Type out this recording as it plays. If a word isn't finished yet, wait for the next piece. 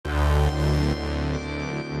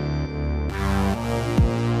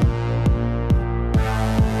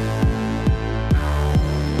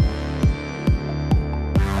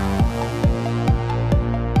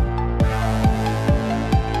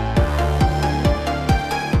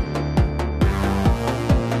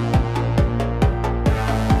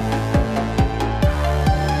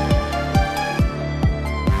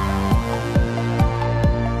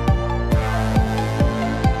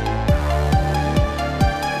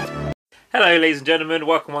Hello, ladies and gentlemen.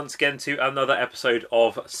 Welcome once again to another episode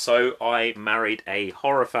of So I Married a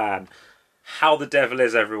Horror Fan. How the devil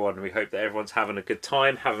is everyone? We hope that everyone's having a good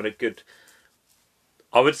time, having a good...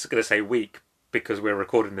 I was going to say week, because we're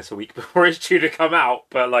recording this a week before it's due to come out,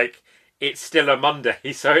 but, it's still a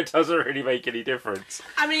Monday, so it doesn't really make any difference.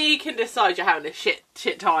 I mean, you can decide you're having a shit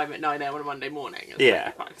time at 9 a.m. on a Monday morning. It's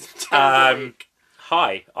Yeah. fine.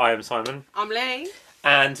 Hi, I am Simon. I'm Lee.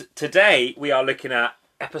 And today we are looking at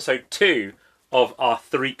episode 2 of our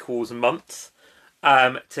Threequels month.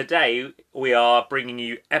 Today we are bringing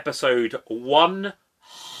you episode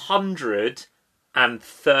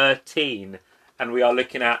 113, and we are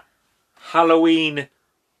looking at Halloween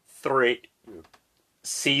 3,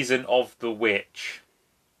 Season of the Witch.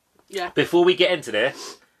 Yeah. Before we get into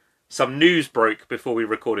this, some news broke before we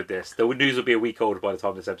recorded this. The news will be a week old by the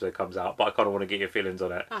time this episode comes out, but I kind of want to get your feelings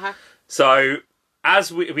on it. Uh-huh. So,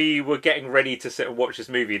 as we were getting ready to sit and watch this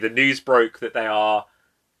movie, the news broke that they are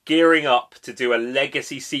gearing up to do a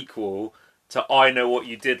legacy sequel to I Know What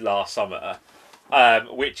You Did Last Summer,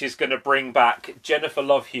 which is going to bring back Jennifer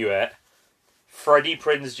Love Hewitt, Freddie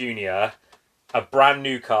Prinze Jr., a brand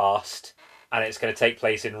new cast, and it's going to take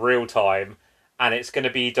place in real time, and it's going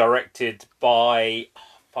to be directed by...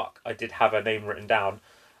 I did have her name written down.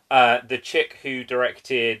 The chick who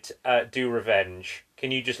directed Do Revenge. Can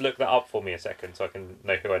you just look that up for me a second so I can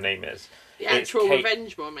know who her name is? The actual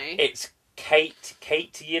Revenge Mummy. It's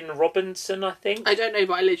Katian Robinson, I think. I don't know,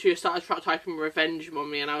 but I literally started typing Revenge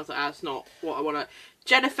Mummy and I was like, that's not what I want to...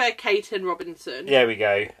 Jennifer Katian Robinson. There we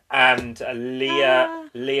go. And Leah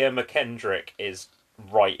McKendrick is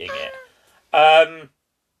writing it.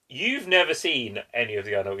 You've never seen any of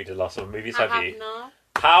the I Know What You Did Last Summer movies, have you? Not.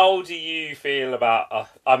 How do you feel about...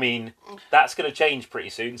 I mean, that's going to change pretty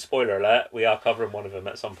soon. Spoiler alert, we are covering one of them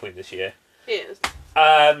at some point this year. It is.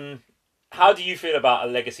 How do you feel about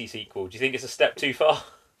a legacy sequel? Do you think it's a step too far?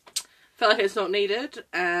 I feel like it's not needed,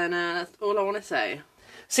 and that's all I want to say.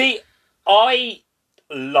 See, I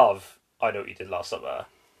love I Know What You Did Last Summer.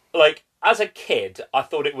 As a kid, I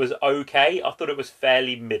thought it was okay. I thought it was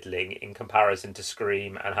fairly middling in comparison to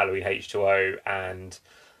Scream and Halloween H2O and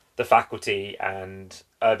The Faculty and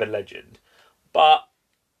Urban Legend. But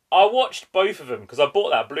I watched both of them because I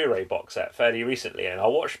bought that Blu-ray box set fairly recently, and I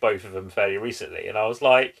watched both of them fairly recently, and I was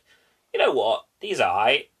like, you know what? These are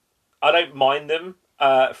alright. I don't mind them.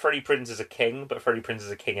 Freddie Prinze is a king, but Freddie Prinze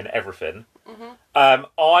is a king in everything. Mm-hmm.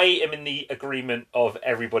 I am in the agreement of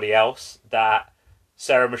everybody else that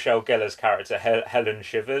Sarah Michelle Gellar's character, Helen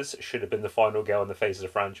Shivers, should have been the final girl in the face of the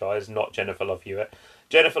franchise, not Jennifer Love Hewitt.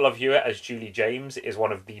 Jennifer Love Hewitt as Julie James is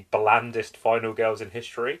one of the blandest final girls in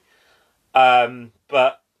history.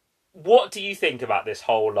 But what do you think about this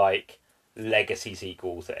whole, legacy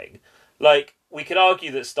sequel thing? We could argue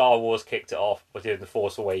that Star Wars kicked it off by doing The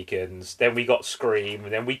Force Awakens, then we got Scream,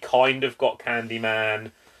 and then we kind of got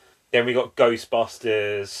Candyman, then we got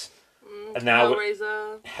Ghostbusters, and now...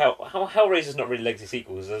 Hellraiser. Hellraiser's not really legacy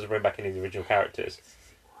sequels, it doesn't bring back any of the original characters.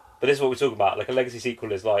 But this is what we're talking about. A legacy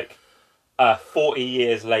sequel is a 40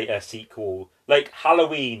 years later sequel.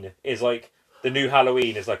 Halloween is the new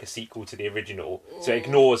Halloween is a sequel to the original, so it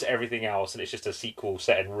ignores everything else and it's just a sequel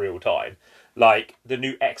set in real time. The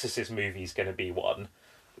new Exorcist movie is going to be one,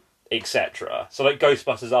 etc. So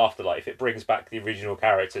Ghostbusters Afterlife, it brings back the original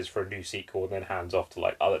characters for a new sequel and then hands off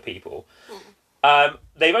to other people.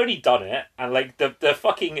 They've only done it, and the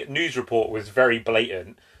fucking news report was very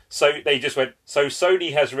blatant. So they just went, so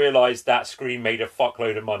Sony has realised that Scream made a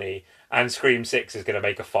fuckload of money and Scream 6 is going to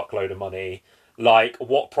make a fuckload of money.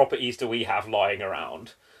 What properties do we have lying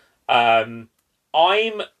around? I'm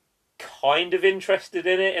kind of interested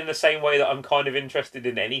in it in the same way that I'm kind of interested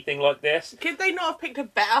in anything like this. Could they not have picked a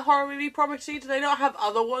better horror movie property? Do they not have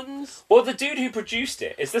other ones? Well, the dude who produced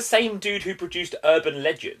it is the same dude who produced Urban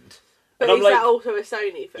Legend. But is that also a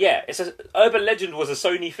Sony film? Yeah, Urban Legend was a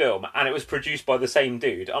Sony film and it was produced by the same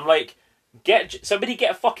dude. I'm somebody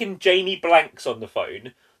get a fucking Jamie Blanks on the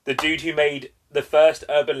phone, the dude who made the first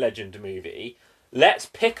Urban Legend movie. Let's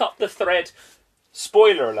pick up the thread.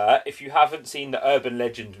 Spoiler alert, if you haven't seen the Urban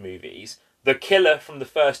Legend movies, the killer from the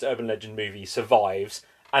first Urban Legend movie survives,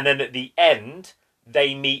 and then at the end,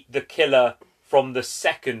 they meet the killer from the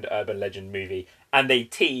second Urban Legend movie, and they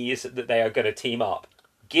tease that they are going to team up.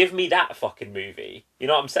 Give me that fucking movie. You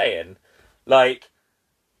know what I'm saying? I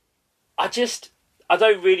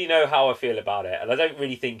don't really know how I feel about it, and I don't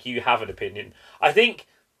really think you have an opinion. I think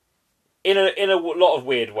in a lot of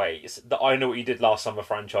weird ways, the I Know What You Did Last Summer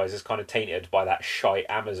franchise is kind of tainted by that shite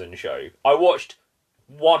Amazon show. I watched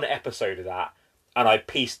one episode of that, and I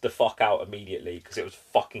pieced the fuck out immediately because it was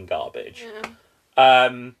fucking garbage. Yeah.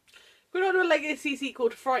 We're not doing a legacy sequel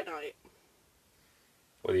to Fright Night.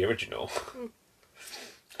 Well, the original.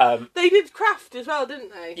 They did Craft as well,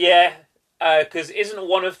 didn't they? Yeah, because isn't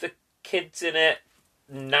one of the kids in it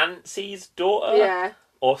Nancy's daughter? Yeah.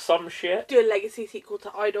 Or some shit? Do a legacy sequel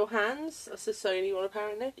to Idle Hands. That's a Sony one,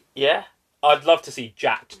 apparently. Yeah. I'd love to see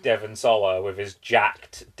jacked Devon Sawa with his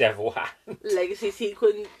jacked devil hand. Legacy sequel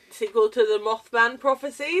to the Mothman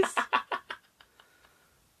prophecies.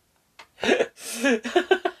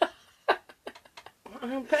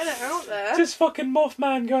 I'm putting it out there. Just fucking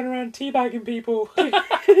Mothman going around teabagging people.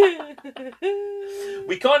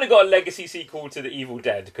 We kind of got a legacy sequel to The Evil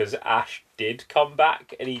Dead because Ash did come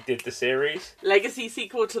back and he did the series. Legacy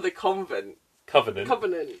sequel to The Covenant.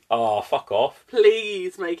 Oh, fuck off.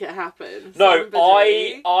 Please make it happen. No,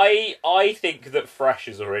 Somebody. I think that Fresh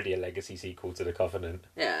is already a legacy sequel to The Covenant.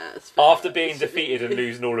 Yeah, it's fair. After being defeated and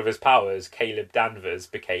losing all of his powers, Caleb Danvers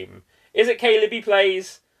became... Is it Caleb he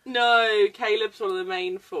plays? No, Caleb's one of the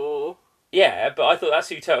main four. Yeah, but I thought that's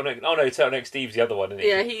who Turtleneck... Oh no, Turtleneck Steve's the other one, isn't he?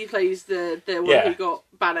 Yeah, he plays the one who got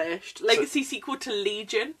banished. Legacy sequel to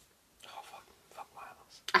Legion. Oh, fuck my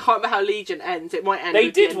ass. I can't remember how Legion ends. It might end They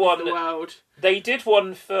with did the end one- of the world. They did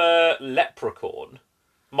one for Leprechaun.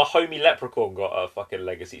 My homie Leprechaun got a fucking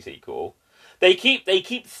legacy sequel. They keep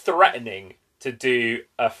threatening to do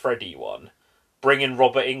a Freddy one, bringing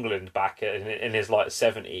Robert Englund back in his like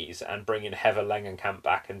 70s and bringing Heather Langenkamp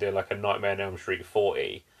back and doing like a Nightmare on Elm Street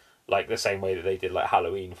 40, like the same way that they did like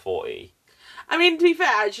Halloween 40. I mean, to be fair,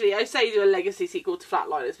 actually, I say do a legacy sequel to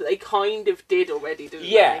Flatliners, but they kind of did already, didn't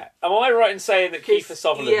Yeah, am I right in saying that they? Kiefer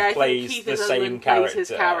Sutherland plays Kiefer the Sutherland same plays character? his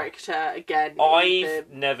character again. I've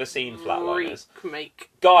never seen Flatliners.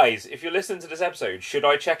 Remake. Guys, if you're listening to this episode, should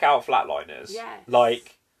I check out Flatliners? Yes.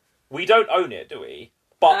 Like, we don't own it, do we?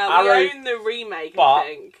 But We own the remake, I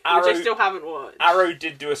think, which I still haven't watched. Arrow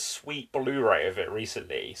did do a sweet Blu-ray of it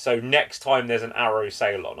recently, so next time there's an Arrow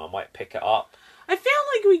sale on, I might pick it up. I feel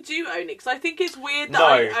like we do own it, because I think it's weird that No,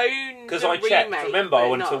 I own because the I checked. remake, Remember, I but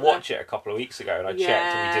wanted to not watch it a couple of weeks ago, and I checked,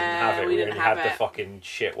 and we didn't have it. we We didn't only have had the it. fucking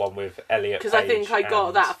shit one with Elliot Page. Because I think I got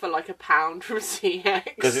and- that for like £1 from CX.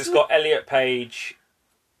 Because it's got Elliot Page,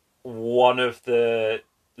 one of the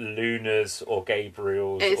Lunas or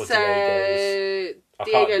Gabriels or It's Diegos. I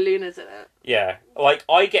Diego can't- Luna's in it. Yeah, like,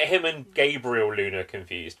 I get him and Gabriel Luna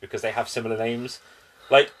confused because they have similar names.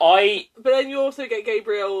 Like, I... But then you also get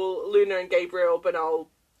Gabriel Luna and Gabriel Bernal,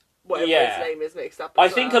 whatever Yeah. his name is, mixed up. I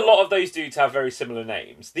as think well. a lot of those dudes have very similar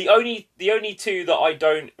names. The only two that I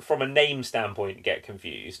don't, from a name standpoint, get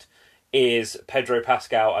confused is Pedro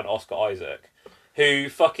Pascal and Oscar Isaac, who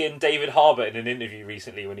fucking David Harbour in an interview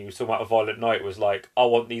recently when he was talking about A Violent Night was like, I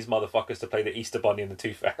want these motherfuckers to play the Easter Bunny and the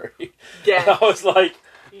Tooth Fairy. Yeah. And I was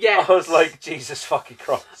Yeah. like, Jesus fucking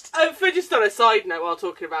Christ. For just on a side note, while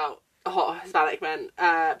talking about hot Hispanic men,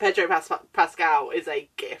 Pedro Pascal is a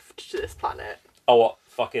gift to this planet. Oh, what?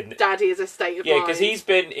 Fucking... Daddy is a state of Yeah, mind. because he's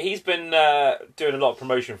been doing a lot of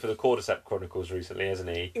promotion for the Cordyceps Chronicles recently, hasn't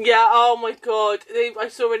he? Yeah, oh my god. I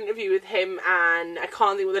saw an interview with him and I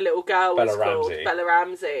can't think what the little girl was Bella called. Ramsey. Bella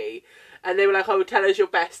Ramsey. And they were like, oh, tell us your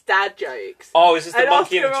best dad jokes. Oh, is this the And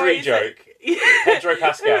monkey in the Oscar tree Isaac- joke? Yeah. Pedro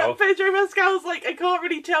Pascal. Pedro Pascal's like, I can't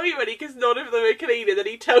really tell you any because none of them are clean. And then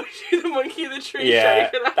he tells you the monkey in the tree Yeah,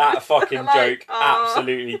 joke. And that fucking like, joke "Ah."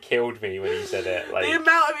 absolutely killed me when he said it. Like, The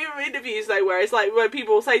amount of interviews though where it's like, where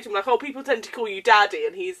people say to him like, oh, people tend to call you daddy.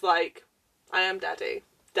 And he's like, I am daddy.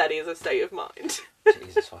 Daddy is a state of mind.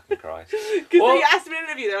 Jesus fucking Christ. Because Well- he asked me in an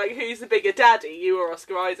interview, they're like, who's the bigger daddy, you or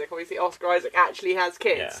Oscar Isaac? Obviously, Oscar Isaac actually has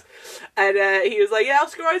kids. And he was like, yeah,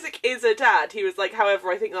 Oscar Isaac is a dad. He was like, however,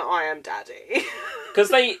 I think that I am daddy. Because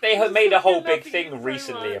they have made a whole big loving thing him so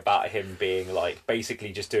recently much. about him being like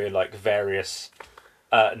basically just doing like various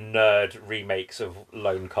nerd remakes of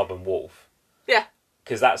Lone Cub and Wolf. Yeah.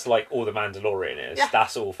 Because that's like all the Mandalorian is. Yeah.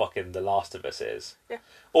 That's all fucking The Last of Us is. Yeah.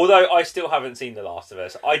 Although I still haven't seen The Last of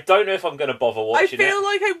Us. I don't know if I'm going to bother I watching feel it.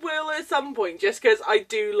 like I will at some point, just because I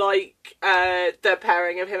do like the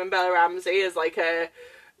pairing of him and Bella Ramsey as like a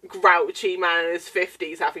grouchy man in his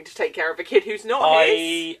 50s having to take care of a kid who's not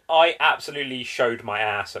his. I absolutely showed my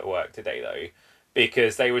ass at work today though,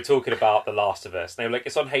 because they were talking about The Last of Us. And they were like,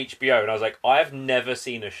 it's on HBO, and I was like, I have never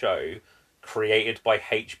seen a show created by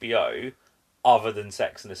HBO other than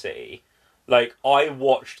Sex and the City. Like, I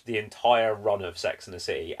watched the entire run of Sex and the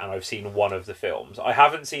City, and I've seen one of the films. I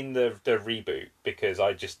haven't seen the reboot because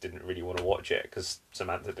I just didn't really want to watch it because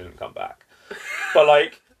Samantha didn't come back. But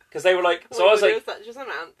like, because they were like, so I was like, Such a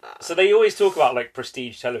Samantha. so they always talk about like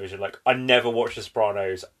prestige television. Like, I never watched The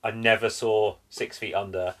Sopranos. I never saw 6 Feet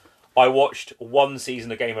Under. I watched one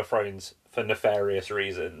season of Game of Thrones for nefarious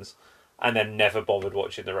reasons, and then never bothered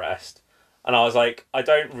watching the rest. And I was like, I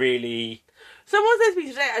don't really Someone said to me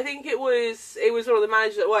today, I think it was one of the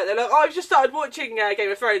managers at work, they're like, oh, I've just started watching Game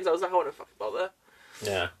of Thrones. I was like, I want to fucking bother.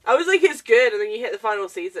 Yeah. I was like, it's good, and then you hit the final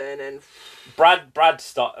season, and... Brad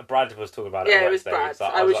was talking about it. Yeah, it was Brad.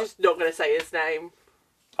 Like, I was just not going to say his name.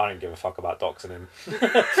 I don't give a fuck about doxing him.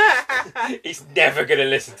 He's never going to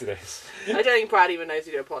listen to this. I don't think Brad even knows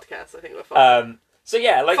we do a podcast. I think we're fine. So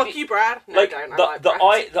yeah, like... Fuck you, Brad. No, like,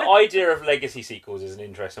 don't. The idea of legacy sequels is an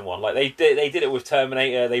interesting one. Like, they did it with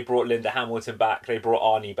Terminator, they brought Linda Hamilton back, they brought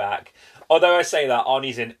Arnie back. Although I say that,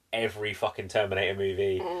 Arnie's in every fucking Terminator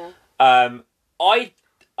movie. I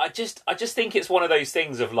just think it's one of those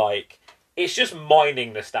things of, like, it's just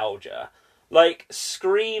mining nostalgia. Like,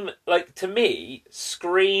 Scream, like, to me,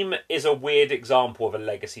 Scream is a weird example of a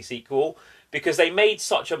legacy sequel, because they made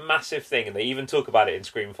such a massive thing, and they even talk about it in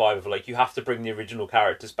Scream 5, of, like, you have to bring the original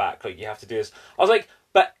characters back, like, you have to do this. I was like,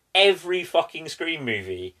 but every fucking Scream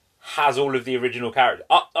movie has all of the original characters,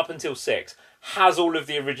 up until 6, has all of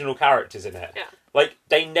the original characters in it. Yeah. Like,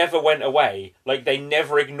 they never went away. Like, they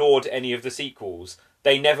never ignored any of the sequels.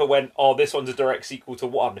 They never went, oh, this one's a direct sequel to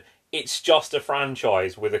 1. It's just a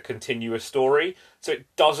franchise with a continuous story. So it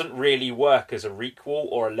doesn't really work as a requel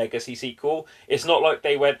or a legacy sequel. It's not like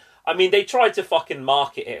they went... I mean, they tried to fucking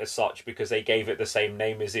market it as such because they gave it the same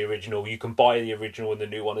name as the original. You can buy the original and the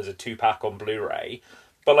new one as a 2-pack on Blu-ray.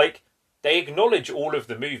 But, like, they acknowledge all of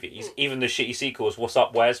the movies, even the shitty sequels. What's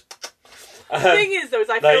up, Wes? The thing is, though, is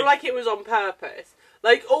I feel like it was on purpose.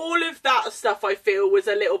 Like, all of that stuff, I feel, was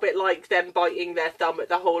a little bit like them biting their thumb at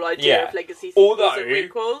the whole idea of legacy sequels and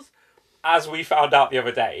prequels. As we found out the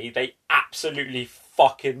other day, they absolutely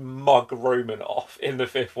fucking mug Roman off in the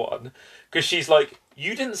 5th one. Because she's like,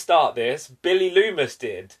 you didn't start this, Billy Loomis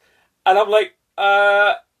did. And I'm like,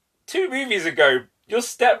 2 movies ago, your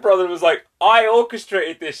stepbrother was like, I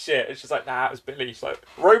orchestrated this shit. And she's like, nah, it was Billy. She's like,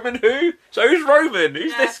 Roman who? So who's Roman?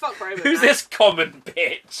 Who's this? Fuck Roman, who's this common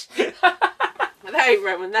bitch? That ain't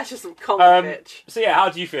Roman, that's just some common bitch. So yeah, how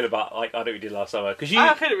do you feel about, like, I Know What You Did Last Summer? Because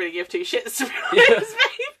I couldn't really give 2 shits, to be honest,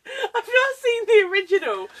 babe. I've not seen the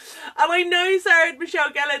original. And I know Sarah Michelle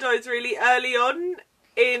Gellar dies really early on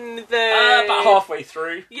in the... about halfway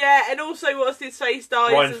through. Yeah, and also what's his face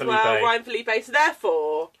dies well, Ryan Felipe. So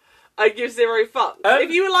therefore, I give 0 fucks.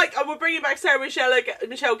 If you were like, oh, we're bringing back Sarah Michelle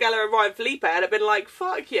Gellar and Ryan Felipe, I'd have been like,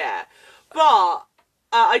 fuck yeah. But...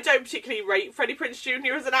 I don't particularly rate Freddie Prinze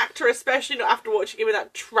Jr. as an actor, especially not after watching him in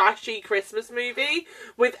that trashy Christmas movie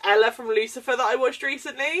with Ella from Lucifer that I watched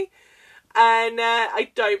recently. And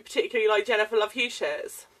I don't particularly like Jennifer Love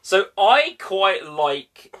Hewitt. So I quite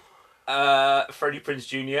like Freddie Prinze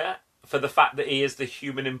Jr. for the fact that he is the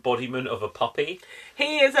human embodiment of a puppy.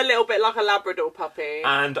 He is a little bit like a Labrador puppy.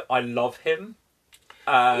 And I love him.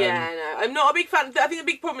 Yeah, no, I'm not a big fan. I think the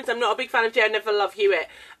big problem is I'm not a big fan of Jennifer Love Hewitt,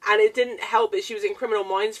 and it didn't help that she was in Criminal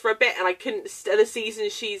Minds for a bit, and I couldn't. The season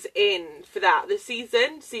she's in for that,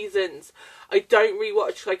 seasons, I don't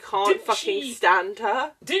rewatch. I can't stand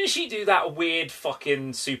her. Didn't she do that weird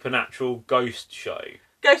fucking supernatural ghost show?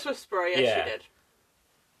 Ghost Whisperer, yes, she did.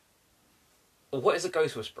 What is a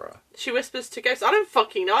Ghost Whisperer? She whispers to ghosts. I don't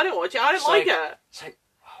fucking know. I don't watch it. I don't like her. It's like,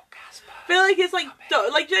 oh, Casper. I feel like it's like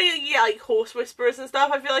like horse whisperers and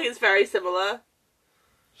stuff. I feel like it's very similar.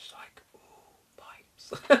 It's like, ooh,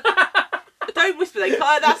 pipes. Don't whisper.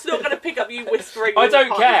 That's not going to pick up you whispering. I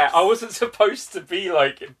don't care. I wasn't supposed to be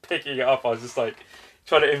like picking it up. I was just like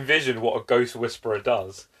trying to envision what a ghost whisperer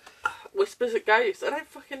does. Whispers at ghosts. I don't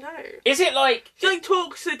fucking know. Is it like she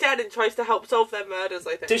talks to the dead and tries to help solve their murders?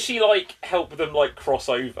 I think. Does she like help them like cross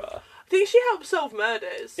over? I think she helps solve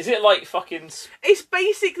murders. Is it like fucking... It's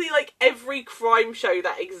basically like every crime show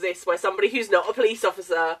that exists where somebody who's not a police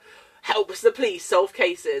officer helps the police solve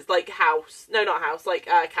cases. Like House. No, not House. Like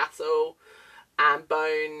Castle and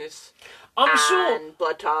Bones. I'm sure...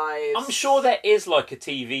 Blood Ties. I'm sure there is like a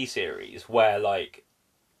TV series where like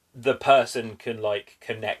the person can like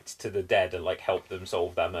connect to the dead and like help them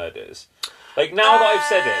solve their murders. Like, now that I've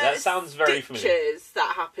said it, that sounds very familiar. Stitches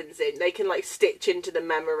that happens in. They can, like, stitch into the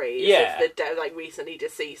memories of the dead, like, recently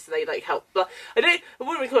deceased. So they, like, help. But I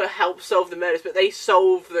wouldn't really call it help solve the murders, but they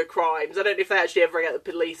solve the crimes. I don't know if they actually ever get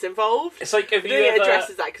the police involved. It's like, if you it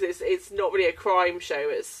addresses that, because it's not really a crime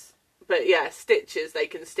show. But, yeah, stitches, they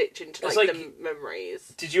can stitch into, like the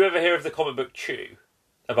memories. Did you ever hear of the comic book Chew?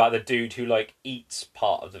 About the dude who, like, eats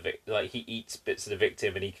part of the victim. Like, he eats bits of the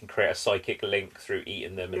victim and he can create a psychic link through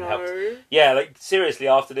eating them and help. Yeah, like, seriously,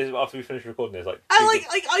 after we finish recording this, like... like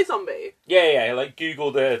iZombie. Yeah, like,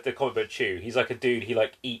 Google the comic book Chew. He's like a dude, he,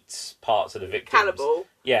 like, eats parts of the victims. Cannibal.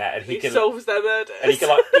 Yeah, and he can solves their murders. And he can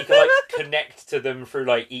like connect to them through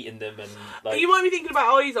like eating them and like. You might be thinking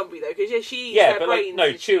about iZombie though, because she but brains. Like,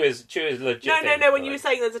 no, Chew is legit. No. When you were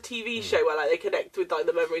saying there's a TV show where like they connect with like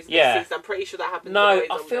the memories of the deceased, I'm pretty sure that happens. No,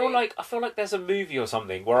 I feel like there's a movie or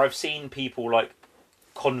something where I've seen people like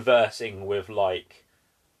conversing with like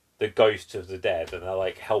the ghosts of the dead, and they're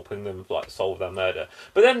like helping them like solve their murder.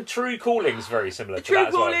 But then True Calling's very similar to that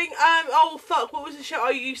as well. True Calling, oh fuck, what was the show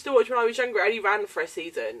I used to watch when I was younger? It only ran for a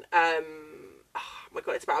season. Oh my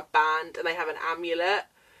god, it's about a band and they have an amulet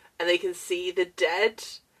and they can see the dead.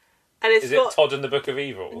 And Is it Todd and the Book of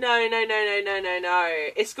Evil? No.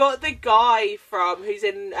 It's got the guy who's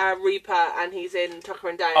in Reaper and he's in Tucker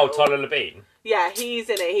and Dale. Oh, Tyler Labine. Yeah, he's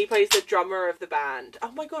in it. He plays the drummer of the band.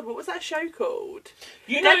 Oh my god, what was that show called?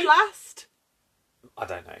 Dead Last? I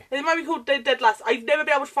don't know. It might be called Dead Last. I've never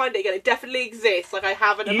been able to find it again. It definitely exists. Like, I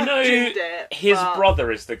haven't imagined it. His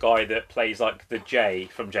brother is the guy that plays, like, the Jay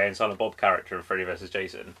from Jay and Silent Bob character in Freddy vs.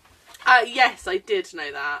 Jason. Yes, I did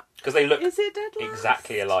know that. Because they look Is it Dead Last?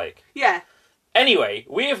 exactly alike. Yeah. Anyway,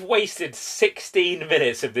 we have wasted 16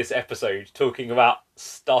 minutes of this episode talking about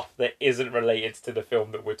stuff that isn't related to the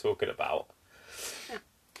film that we're talking about.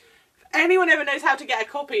 Anyone ever knows how to get a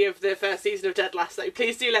copy of the first season of Dead Last, though,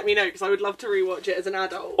 please do let me know, because I would love to rewatch it as an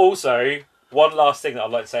adult. Also, one last thing that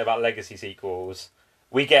I'd like to say about legacy sequels.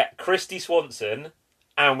 We get Kristy Swanson,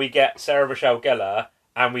 and we get Sarah Michelle Gellar,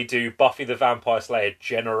 and we do Buffy the Vampire Slayer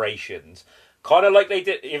Generations. Kind of like they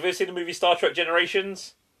did... Have you ever seen the movie Star Trek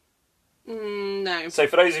Generations? No. So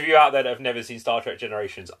for those of you out there that have never seen Star Trek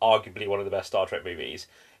Generations, arguably one of the best Star Trek movies,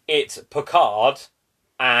 it's Picard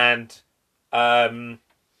and...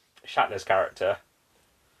 Shatner's character.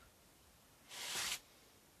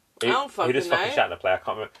 I don't fucking know. Who does fucking Shatner play? I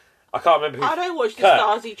can't remember who. I don't watch the Kirk.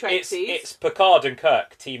 Stasi Traxies. It's Picard and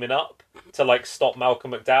Kirk teaming up to like stop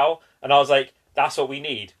Malcolm McDowell, and I was like, that's what we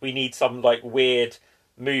need. We need some like weird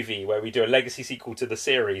movie where we do a legacy sequel to the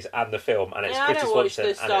series and the film, and it's Kristy Swanson. I don't watch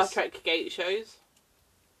the Star Trek Gate shows.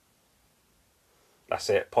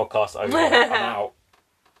 That's it. Podcast over. I'm out.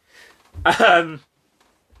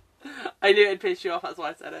 I knew it'd piss you off, that's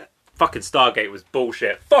why I said it. Fucking Stargate was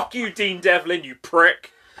bullshit. Fuck you, Dean Devlin, you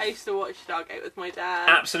prick. I used to watch Stargate with my dad.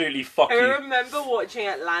 Absolutely fuck you. I remember watching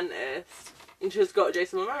Atlantis, and just got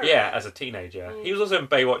Jason Momoa. Yeah, as a teenager. He was also in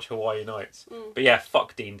Baywatch Hawaii Nights. But yeah,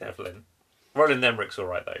 fuck Dean Devlin. Roland Emmerich's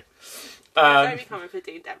alright though. Don't be coming for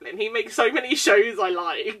Dean Devlin. He makes so many shows I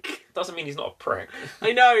like. Doesn't mean he's not a prick.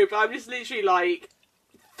 I know, but I'm just literally like...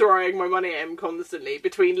 throwing my money at him constantly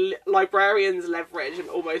between Librarians, Leverage and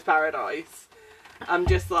Almost Paradise. I'm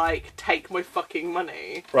just like, take my fucking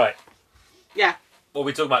money. Right. Yeah. What are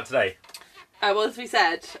we talking about today? Well, as we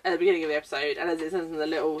said at the beginning of the episode, and as it says in the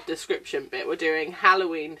little description bit, we're doing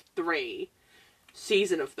Halloween 3,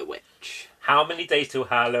 Season of the Witch. How many days till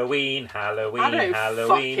Halloween? Halloween, I don't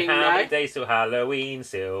Halloween. How know. many days till Halloween?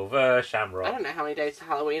 Silver Shamrock. I don't know how many days to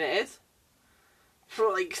Halloween it is.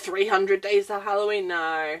 For like 300 days to Halloween?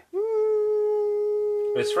 No.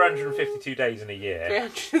 It's 352 days in a year.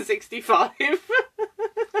 365.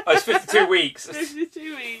 Oh, it's 52 weeks.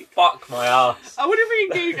 52 weeks. Fuck my ass. I wonder if we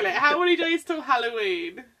can Google it. How many days till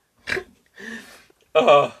Halloween?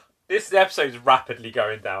 Oh, this episode's rapidly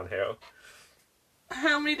going downhill.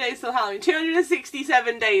 How many days till Halloween?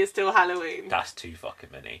 267 days till Halloween. That's too fucking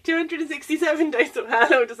many. 267 days till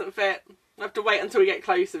Halloween doesn't fit. I have to wait until we get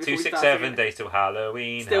closer. 267 days till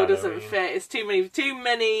Halloween. Still doesn't fit. It's too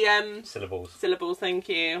many syllables. Syllables. Thank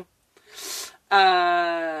you.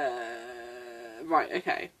 Right.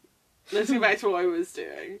 Okay. Let's go back to what I was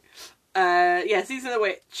doing. Yeah, Season of the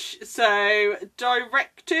Witch. So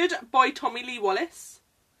directed by Tommy Lee Wallace,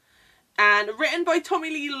 and written by Tommy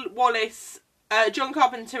Lee Wallace, John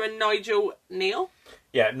Carpenter, and Nigel Neal.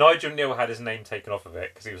 Yeah, Nigel Neal had his name taken off of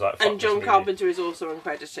it because he was like... Fuck, and John Carpenter is also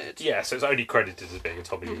uncredited. Yeah, so it's only credited as being a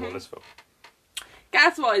Tommy Lee Wallace film.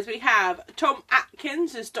 Cast-wise, we have Tom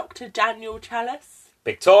Atkins as Dr. Daniel Chalice.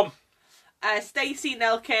 Big Tom. Stacey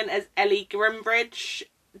Nelkin as Ellie Grimbridge.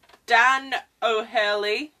 Dan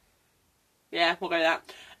O'Hurley, yeah, we'll go with that,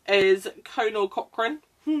 is Conal Cochran.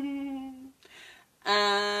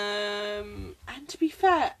 And to be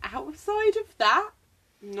fair, outside of that,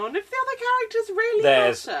 none of the other characters really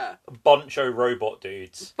There's matter. a bunch of robot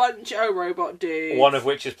dudes. One of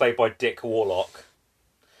which is played by Dick Warlock.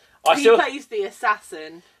 He plays the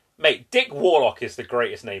assassin. Mate, Dick Warlock is the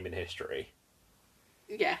greatest name in history.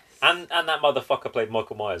 Yes. And that motherfucker played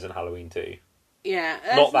Michael Myers in Halloween 2. Yeah.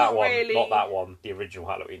 Not that one. Really... Not that one. The original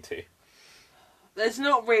Halloween 2. There's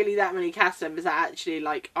not really that many cast members that actually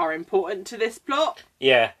like are important to this plot.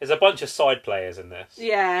 Yeah, there's a bunch of side players in this.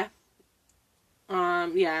 Yeah.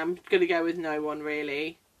 Yeah, I'm gonna go with no one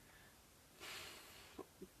really.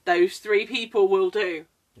 Those three people will do.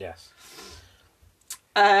 Yes.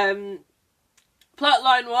 Plotline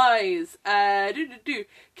wise,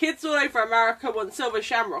 kids all over America want silver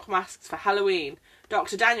shamrock masks for Halloween.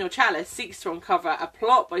 Dr. Daniel Chalice seeks to uncover a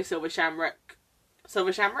plot by Silver Shamrock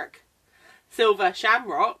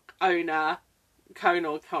owner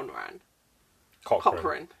Conran.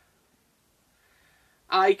 Cochran.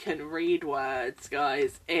 I can read words,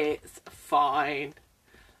 guys. It's fine.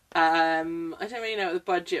 I don't really know what the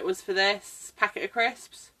budget was for this packet of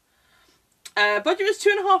crisps. Budget was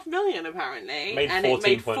 $2.5 million apparently, and it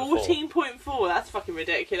made 14.4. That's fucking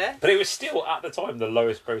ridiculous. But it was still at the time the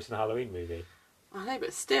lowest grossing Halloween movie. I know,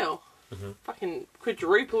 but still, fucking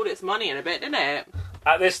quadrupled its money in a bit, didn't it?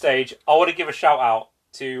 At this stage, I want to give a shout out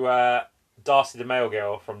to Darcy the Mail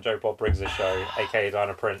Girl from Joe Bob Briggs' show, aka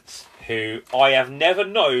Diana Prince, who I have never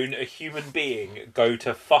known a human being go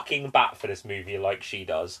to fucking bat for this movie like she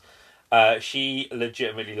does. She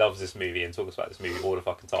legitimately loves this movie and talks about this movie all the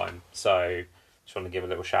fucking time. So, just want to give a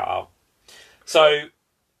little shout out. So,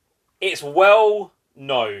 it's well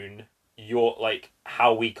known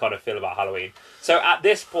how we kind of feel about Halloween. So, at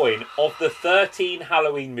this point, of the 13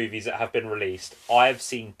 Halloween movies that have been released, I have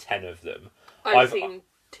seen 10 of them. I've seen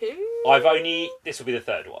 2? This will be the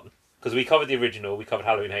third one. Because we covered the original, we covered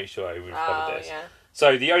Halloween H2O, we've covered this. Yeah.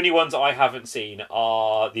 So, the only ones I haven't seen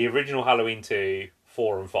are the original Halloween 2,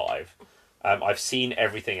 4 and 5. I've seen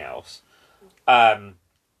everything else. I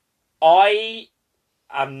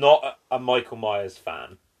am not a Michael Myers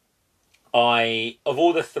fan. Of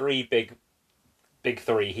all the big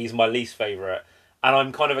three, he's my least favourite. And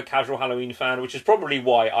I'm kind of a casual Halloween fan, which is probably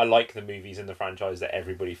why I like the movies in the franchise that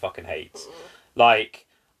everybody fucking hates. Like,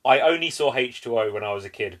 I only saw H2O when I was a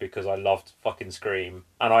kid because I loved fucking Scream.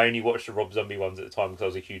 And I only watched the Rob Zombie ones at the time because I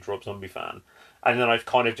was a huge Rob Zombie fan. And then I've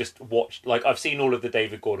kind of just watched, I've seen all of the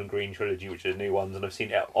David Gordon Green trilogy, which are the new ones, and I've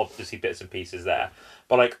seen, obviously, bits and pieces there.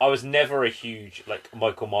 But, I was never a huge,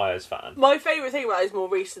 Michael Myers fan. My favourite thing about his more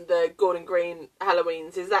recent, the Gordon Green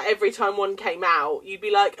Halloweens, is that every time one came out, you'd be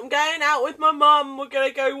like, I'm going out with my mum, we're going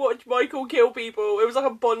to go watch Michael kill people. It was like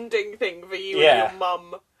a bonding thing for you and your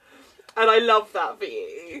mum. And I love that for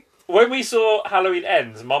you. When we saw Halloween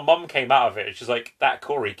Ends, my mum came out of it and she's like, that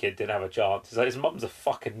Corey kid didn't have a chance. He's like, his mum's a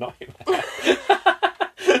fucking nightmare.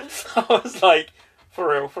 I was like, for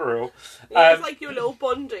real. Yeah, it's like your little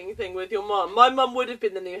bonding thing with your mum. My mum would have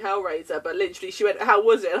been the new Hellraiser, but literally she went, how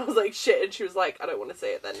was it? And I was like, shit. And she was like, I don't want to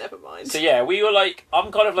see it then, never mind. So yeah, we were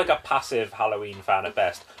I'm kind of like a passive Halloween fan at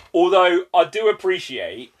best. Although I do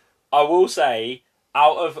appreciate, I will say,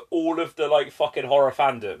 out of all of the fucking horror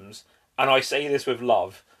fandoms, and I say this with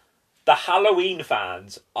love, the Halloween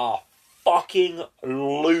fans are fucking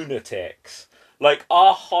lunatics.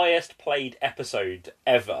 Our highest played episode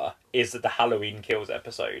ever is the Halloween Kills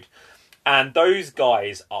episode. And those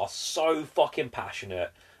guys are so fucking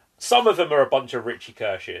passionate. Some of them are a bunch of Richie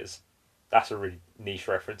Kirsches. That's a really niche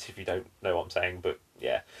reference if you don't know what I'm saying, but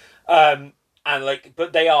yeah.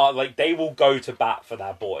 But they are, they will go to bat for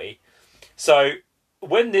that boy. So,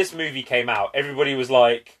 when this movie came out, everybody was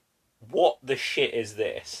like, what the shit is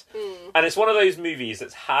this? And it's one of those movies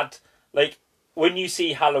that's had, when you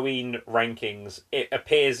see Halloween rankings, it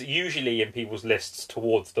appears usually in people's lists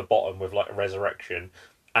towards the bottom with Resurrection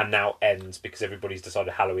and now Ends, because everybody's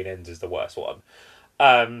decided Halloween Ends is the worst one.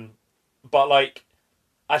 But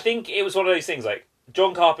I think it was one of those things,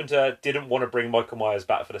 John Carpenter didn't want to bring Michael Myers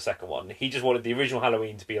back for the second one. He just wanted the original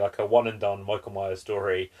Halloween to be a one and done Michael Myers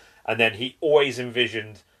story. And then he always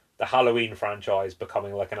envisioned the Halloween franchise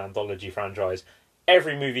becoming an anthology franchise.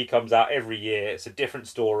 Every movie comes out every year. It's a different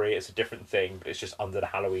story. It's a different thing, but it's just under the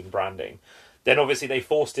Halloween branding. Then obviously they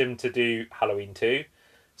forced him to do Halloween 2.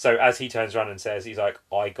 So as he turns around and says, he's like,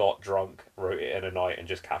 I got drunk, wrote it in a night and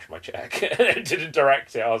just cashed my check. And didn't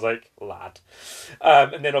direct it. I was like, lad.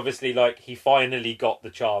 And then obviously he finally got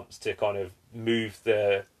the chance to kind of move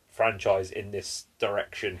the franchise in this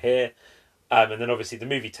direction here. And then obviously the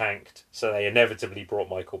movie tanked, so they inevitably brought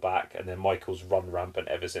Michael back, and then Michael's run rampant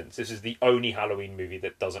ever since. This is the only Halloween movie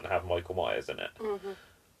that doesn't have Michael Myers in it.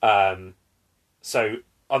 So,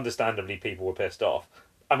 understandably, people were pissed off.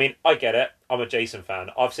 I mean, I get it. I'm a Jason fan.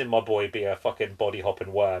 I've seen my boy be a fucking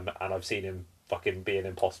body-hopping worm, and I've seen him fucking be an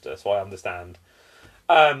imposter, so I understand.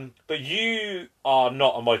 But you are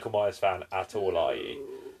not a Michael Myers fan at all, are you?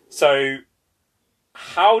 So,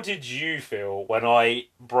 how did you feel when I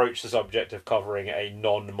broached the subject of covering a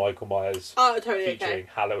non-Michael Myers featuring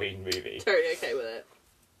Halloween movie? Totally okay with it.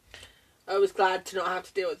 I was glad to not have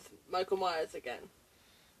to deal with Michael Myers again.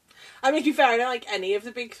 I mean, to be fair, I don't like any of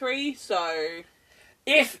the big three, so...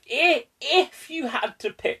 If you had to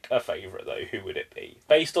pick a favourite, though, who would it be?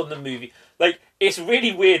 Based on the movie... Like, it's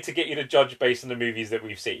really weird to get you to judge based on the movies that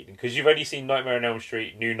we've seen. Because you've only seen Nightmare on Elm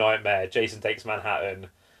Street, New Nightmare, Jason Takes Manhattan,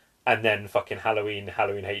 and then fucking Halloween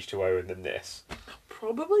H2O, and then this.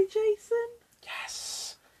 Probably Jason?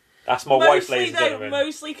 Yes. That's my wife, ladies and gentlemen.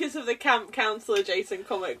 Mostly because of the Camp Counselor Jason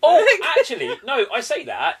comic book. Oh, actually, no, I say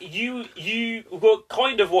that. You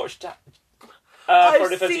kind of watched...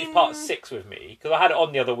 Friday the 13th Part 6 with me, because I had it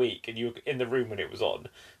on the other week, and you were in the room when it was on,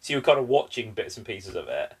 so you were kind of watching bits and pieces of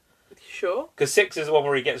it. Sure. Because 6 is the one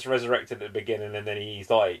where he gets resurrected at the beginning, and then he's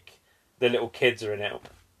like, the little kids are in it.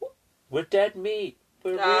 We're dead meat.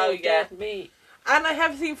 We're dead meat. And I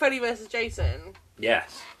have seen Freddy vs. Jason.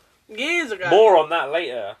 Yes. Years ago. More on that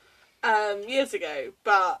later. Years ago.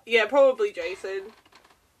 But, yeah, probably Jason.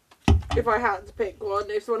 If I had to pick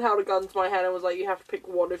one, if someone held a gun to my head and was like, you have to pick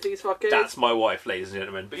one of these fuckers. That's my wife, ladies and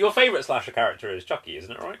gentlemen. But your favourite slasher character is Chucky,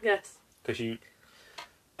 isn't it, right? Yes. Because you...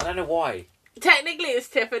 I don't know why. Technically it's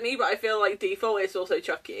Tiffany, but I feel like default it's also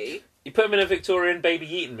Chucky. You put him in a Victorian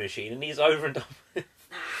baby eating machine and he's over and done with.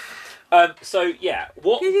 So, yeah.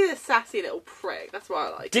 What... Because he's a sassy little prick. That's why I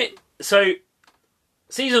like him. So,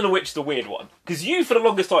 Season of the Witch, the weird one. Because you, for the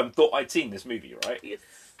longest time, thought I'd seen this movie, right? Yes.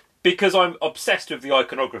 Because I'm obsessed with the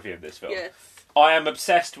iconography of this film. Yes. I am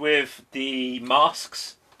obsessed with the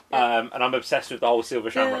masks, and I'm obsessed with the whole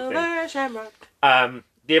Silver Shamrock thing. Shamrock.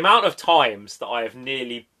 The amount of times that I have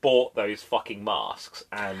nearly bought those fucking masks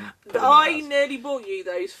and... I nearly bought you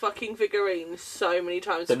those fucking figurines so many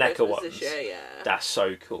times the for NECA Christmas ones. this year, yeah. That's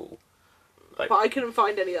so cool. Like, but I couldn't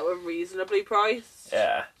find any that were reasonably priced.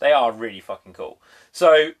 Yeah, they are really fucking cool.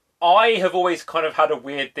 So... I have always kind of had a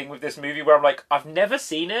weird thing with this movie where I'm like, I've never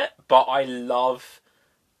seen it, but I love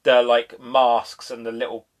the, like, masks and the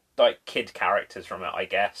little, like, kid characters from it, I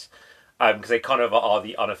guess. Because they kind of are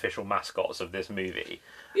the unofficial mascots of this movie.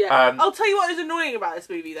 Yeah. I'll tell you what is annoying about this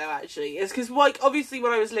movie, though, actually, is because, like, obviously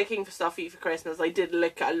when I was looking for stuff for you for Christmas, I did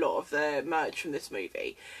look at a lot of the merch from this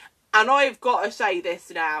movie. And I've got to say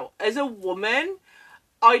this now, as a woman,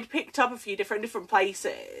 I'd picked up a few different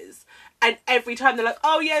places. And every time they're like,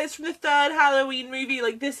 oh yeah, it's from the third Halloween movie,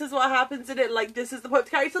 like, this is what happens in it, like, this is the point of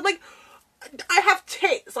the character. I'm like, I have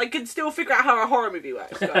tits, I can still figure out how a horror movie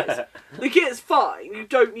works, guys. Like, it's fine, you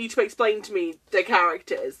don't need to explain to me the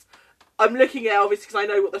characters. I'm looking at it, obviously, because I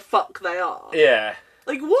know what the fuck they are. Yeah.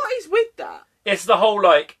 Like, what is with that? It's the whole,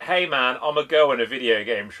 like, hey man, I'm a girl in a video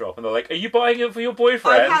game shop, and they're like, are you buying it for your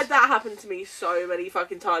boyfriend? I've had that happen to me so many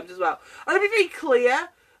fucking times as well. And I'll be very clear...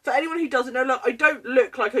 For anyone who doesn't know, look, I don't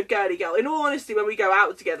look like a girly girl. In all honesty, when we go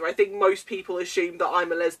out together, I think most people assume that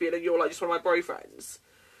I'm a lesbian and you're like just one of my boyfriends.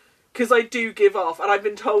 Because I do give off, and I've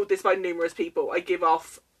been told this by numerous people, I give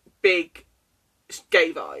off big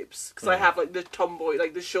gay vibes. Because I have like the tomboy,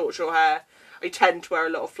 like the short hair. I tend to wear a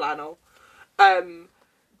lot of flannel.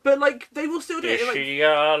 But like, they will still do it. Like, she a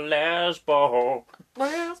lesbo?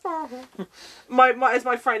 As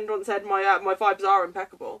my friend once said, my vibes are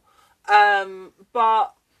impeccable.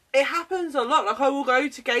 But it happens a lot. Like, I will go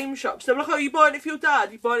to game shops. They're like, oh, you buying it for your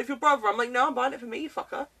dad? You buying it for your brother? I'm like, no, I'm buying it for me, you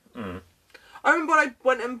fucker. I remember when I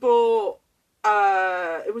went and bought,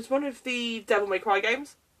 it was one of the Devil May Cry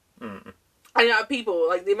games. And you know, people,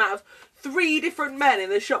 like, the amount of 3 different men in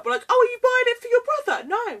the shop were like, oh, are you buying it for your brother?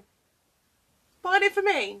 No. Buying it for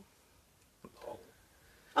me.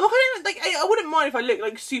 I'm like, I wouldn't mind if I looked,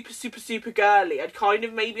 like, super girly. I'd kind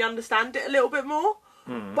of maybe understand it a little bit more.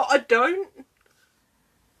 But I don't.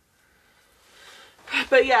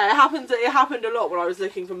 But yeah, it happened a lot when I was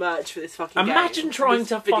looking for merch for this fucking Imagine game. trying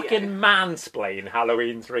to fucking mansplain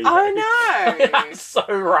Halloween 3. I know. That's so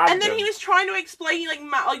random. And then he was trying to explain, like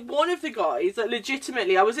one of the guys, like,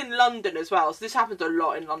 legitimately, I was in London as well, so this happens a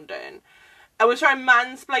lot in London. I was trying to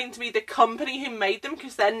mansplain to me the company who made them,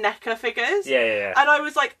 because they're NECA figures. Yeah. And I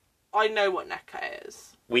was like, I know what NECA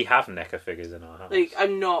is. We have NECA figures in our house. Like,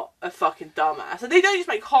 I'm not a fucking dumbass. And they don't just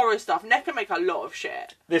make horror stuff. NECA make a lot of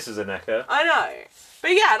shit. This is a NECA. I know.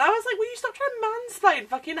 But yeah, and I was like, will you stop trying to mansplain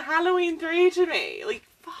fucking Halloween 3 to me? Like,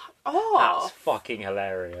 fuck off. That's fucking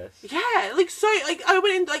hilarious. Yeah, like, so, like, I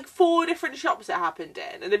went in, like, 4 different shops it happened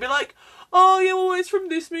in. And they'd be like, oh, yeah, well, it's from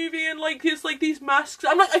this movie and, like, it's, like, these masks.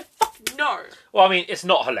 I'm like, I fucking know. Well, I mean, it's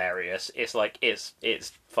not hilarious. It's, like, it's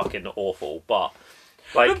fucking awful, but...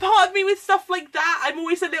 Like, but part of me with stuff like that, I'm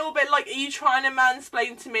always a little bit like, are you trying to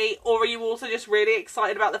mansplain to me, or are you also just really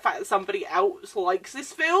excited about the fact that somebody else likes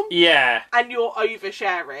this film? Yeah. And you're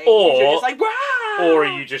oversharing. Or you're just like, wow! Or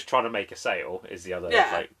are you just trying to make a sale, is the other,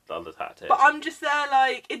 the other tactic. But I'm just there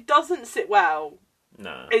like, it doesn't sit well.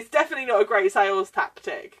 No. It's definitely not a great sales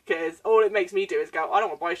tactic, because all it makes me do is go, I don't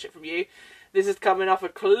want to buy shit from you. This is coming off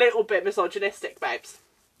a little bit misogynistic, babes.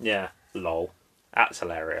 Yeah, lol. That's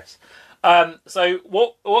hilarious. So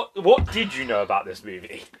what did you know about this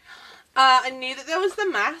movie? I knew that there was the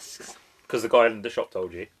masks. Because the guy in the shop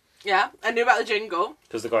told you. Yeah, I knew about the jingle.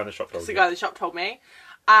 Because the guy in the shop told you. Because the guy in the shop told me.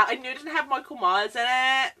 I knew it didn't have Michael Myers in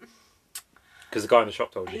it. Because the guy in the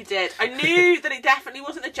shop told you. He did. I knew that it definitely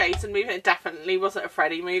wasn't a Jason movie. And it definitely wasn't a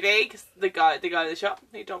Freddy movie. Because the guy in the shop,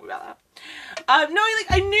 he told me about that. No,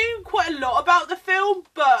 I knew quite a lot about the film,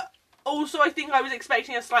 but also I think I was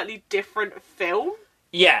expecting a slightly different film.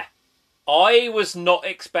 Yeah. I was not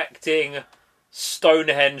expecting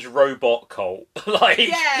Stonehenge robot cult. Like,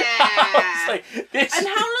 yeah. This... And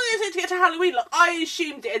how long is it to get to Halloween? Like, I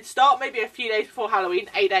assumed it'd start maybe a few days before Halloween,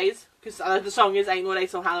 8 days, because the song is 8 more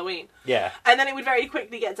days till Halloween. Yeah. And then it would very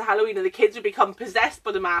quickly get to Halloween, and the kids would become possessed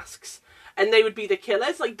by the masks, and they would be the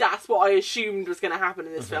killers. Like, that's what I assumed was going to happen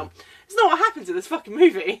in this film. It's not what happens in this fucking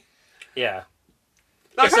movie. Yeah.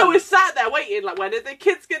 Like, I was sat there waiting, like, when are the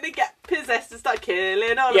kids going to get possessed and start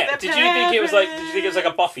killing all of their Did you think it was like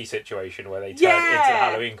a Buffy situation where they turned into the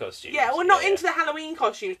Halloween costumes? Yeah, well, not into the Halloween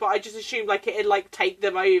costumes, but I just assumed, like, it'd, like, take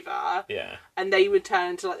them over. Yeah. And they would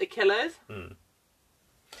turn into, like, the killers.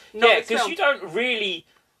 Yeah, because you don't really...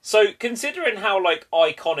 So, considering how, like,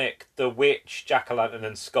 iconic the Witch, Jack-o'-lantern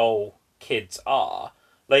and Skull kids are...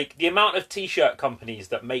 Like, the amount of T-shirt companies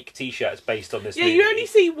that make T-shirts based on this movie... Yeah, you only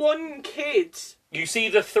see one kid. You see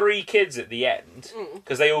the 3 kids at the end,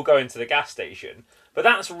 because they all go into the gas station. But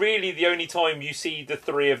that's really the only time you see the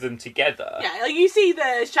 3 of them together. Yeah, like, you see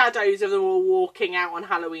the shadows of them all walking out on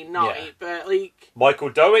Halloween night, but, like... Michael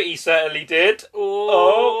Dougherty certainly did.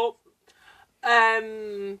 Oh.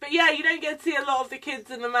 But yeah, you don't get to see a lot of the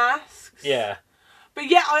kids in the masks. Yeah. But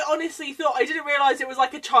yeah, I honestly thought... I didn't realise it was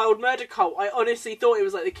like a child murder cult. I honestly thought it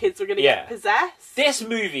was like the kids were going to get possessed. This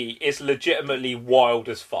movie is legitimately wild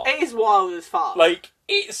as fuck. It is wild as fuck. Like,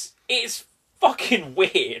 it's fucking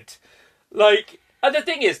weird. Like, and the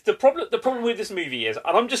thing is, the problem with this movie is,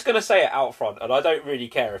 and I'm just going to say it out front, and I don't really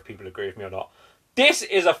care if people agree with me or not, this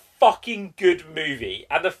is a fucking good movie.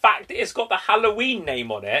 And the fact that it's got the Halloween name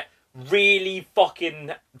on it really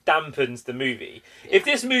fucking dampens the movie. Yeah. If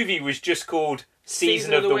this movie was just called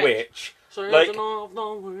Season of the Witch, like,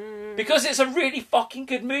 because it's a really fucking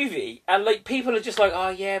good movie, and like people are just like, oh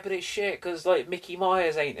yeah, but it's shit because like Mickey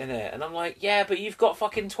Myers ain't in it, and I'm like, yeah, but you've got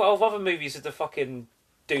fucking 12 other movies with the fucking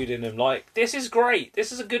dude in them. Like, this is great.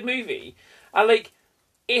 This is a good movie, and like,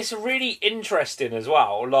 it's really interesting as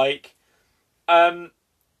well. Like,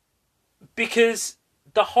 because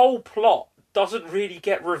the whole plot doesn't really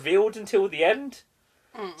get revealed until the end.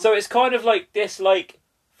 So it's kind of like this, like,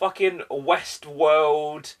 fucking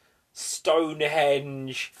Westworld,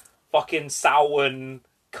 Stonehenge, fucking Samhain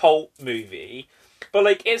cult movie. But,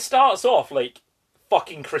 like, it starts off like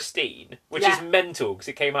fucking Christine, which is mental because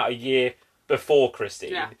it came out a year before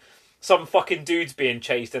Christine. Yeah. Some fucking dude's being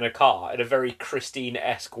chased in a car in a very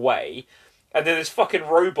Christine-esque way. And then this fucking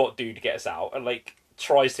robot dude gets out and, like,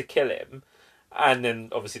 tries to kill him. And then,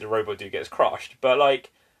 obviously, the robot dude gets crushed. But,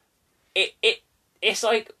 like, it's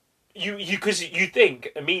like, because you think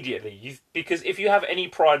immediately, because if you have any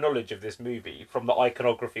prior knowledge of this movie, from the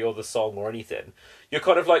iconography or the song or anything, you're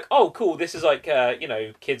kind of like, oh, cool, this is like,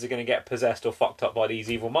 kids are going to get possessed or fucked up by these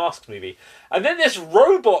evil masks movie. And then this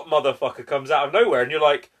robot motherfucker comes out of nowhere, and you're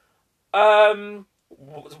like,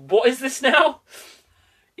 what is this now?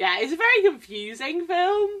 Yeah, it's a very confusing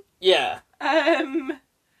film. Yeah.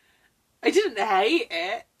 I didn't hate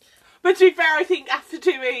it. But to be fair, I think after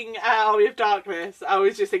doing Army of Darkness, I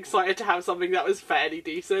was just excited to have something that was fairly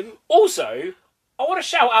decent. Also, I want to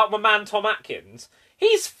shout out my man Tom Atkins.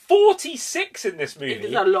 He's 46 in this movie.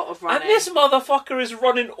 There's a lot of running. And this motherfucker is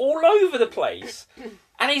running all over the place.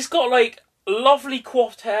 And he's got, like, lovely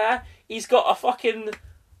coiffed hair. He's got a fucking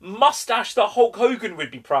mustache that Hulk Hogan would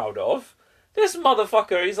be proud of. This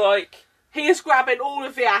motherfucker is like... He is grabbing all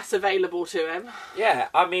of the ass available to him. Yeah,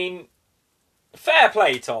 I mean... Fair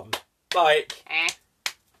play, Tom. Like...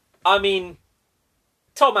 I mean...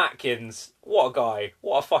 Tom Atkins, what a guy.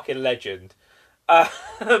 What a fucking legend.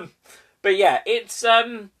 But yeah, it's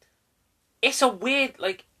a weird,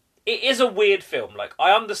 like... It is a weird film. Like,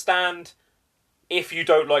 I understand if you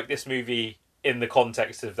don't like this movie in the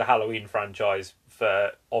context of the Halloween franchise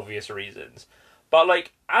for obvious reasons. But,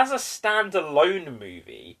 like, as a standalone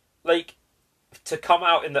movie, like, to come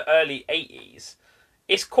out in the early 80s,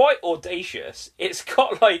 it's quite audacious. It's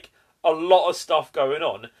got, like, a lot of stuff going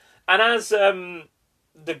on. And as the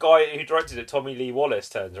guy who directed it, Tommy Lee Wallace,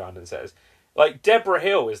 turns around and says, like, Deborah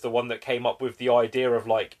Hill is the one that came up with the idea of,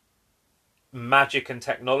 like, magic and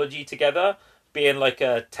technology together. being like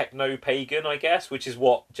a techno-pagan, I guess, which is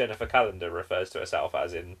what Jennifer Callender refers to herself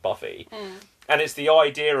as in Buffy. And it's the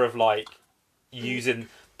idea of, like, using...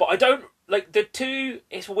 But I don't... Like, the two...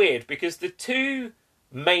 It's weird, because the two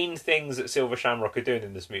main things that Silver Shamrock are doing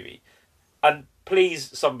in this movie, and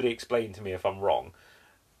please somebody explain to me if I'm wrong,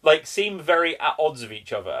 like, seem very at odds of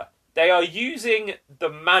each other. They are using the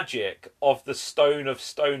magic of the Stone of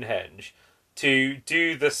Stonehenge to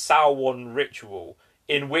do the Samhain ritual,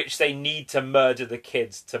 in which they need to murder the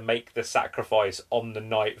kids to make the sacrifice on the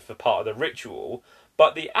night for part of the ritual.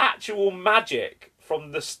 But the actual magic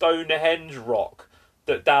from the Stonehenge rock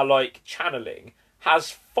that they're, like, channeling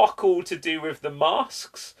has fuck all to do with the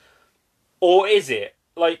masks. Or is it?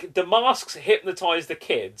 Like, the masks hypnotise the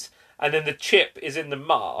kids, and then the chip is in the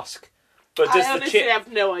mask. But does I honestly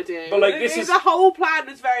have no idea. But, like, the whole plan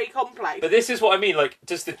is very complex. But this is what I mean. Like,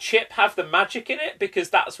 does the chip have the magic in it? Because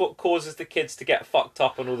that's what causes the kids to get fucked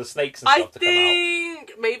up and all the snakes and stuff to come out. I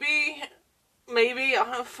think maybe I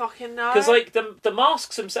don't fucking know. Because, like, the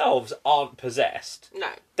masks themselves aren't possessed.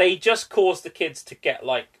 No. They just cause the kids to get,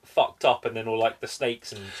 like, fucked up, and then all, like, the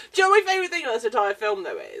snakes and... Do you know what my favourite thing about this entire film,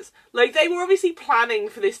 though, is? Like, they were obviously planning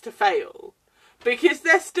for this to fail. Because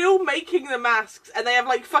they're still making the masks, and they have,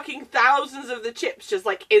 like, fucking thousands of the chips just,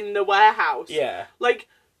 like, in the warehouse. Yeah. Like,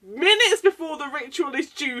 minutes before the ritual is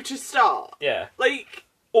due to start. Yeah. Like...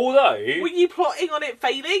 Although... Were you plotting on it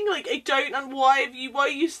failing? Like, I don't... And why are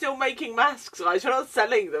you still making masks, guys? You're not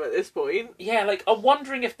selling them at this point. Yeah, like, I'm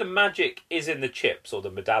wondering if the magic is in the chips or the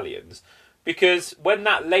medallions. Because when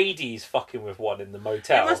that lady's fucking with one in the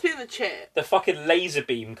motel... It must be in the chip. The fucking laser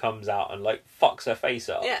beam comes out and, like, fucks her face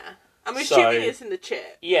up. Yeah. I'm assuming it's in the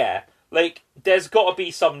chip. Yeah. Like, there's got to be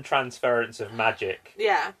some transference of magic.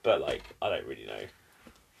 Yeah. But, like, I don't really know.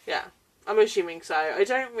 Yeah. I'm assuming so. I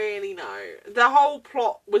don't really know. The whole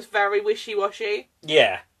plot was very wishy-washy.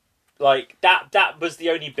 Yeah. Like, that was the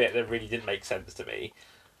only bit that really didn't make sense to me.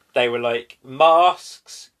 They were like,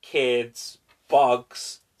 masks, kids,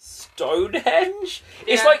 bugs, Stonehenge?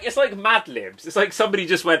 Yeah. It's like Mad Libs. It's like somebody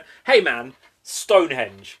just went, hey man,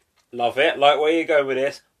 Stonehenge. Love it. Like, where are you going with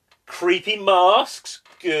this? Creepy masks.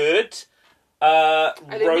 Good. I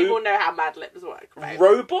think people know how Mad Libs work, right?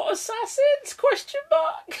 Robot assassins? Question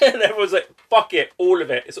mark. And everyone's like, fuck it, all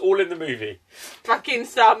of it. It's all in the movie. Fucking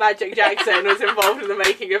Star Magic Jackson was involved in the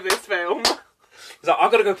making of this film. He's like,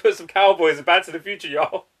 I've got to go put some cowboys in Back to the Future,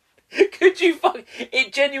 y'all. Could you fuck...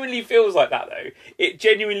 It genuinely feels like that, though. It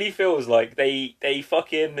genuinely feels like they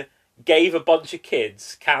fucking gave a bunch of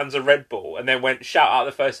kids cans of Red Bull and then went, shout out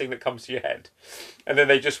the first thing that comes to your head. And then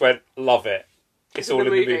they just went, love it. It's all in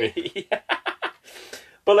the movie.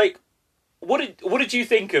 But, like, what did you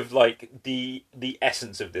think of, like, the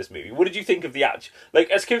essence of this movie? What did you think of the actual...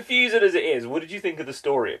 Like, as confusing as it is, what did you think of the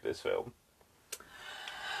story of this film?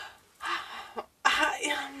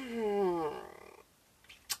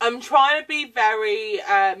 I'm trying to be very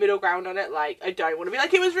middle ground on it. Like, I don't want to be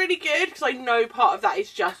like, it was really good, because I know part of that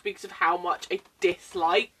is just because of how much I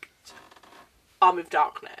disliked Army of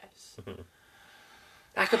Darkness.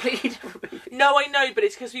 A completely different movie. No, I know, but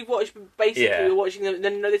it's because we watched, basically, we were watching them,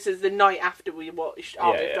 then this is the night after we watched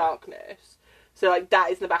Army of Darkness. So, like,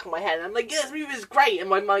 that is in the back of my head. And I'm like, yeah, this movie was great.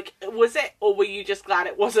 And I'm like, was it? Or were you just glad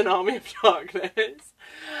it wasn't Army of Darkness?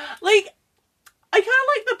 Like, I kind of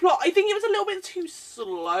like the plot. I think it was a little bit too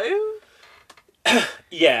slow.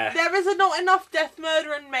 Yeah. There is not enough death,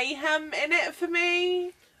 murder, and mayhem in it for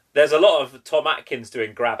me. There's a lot of Tom Atkins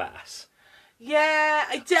doing grab ass. Yeah,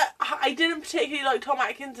 I didn't particularly like Tom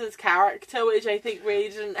Atkins' character, which I think really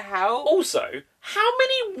didn't help. Also, how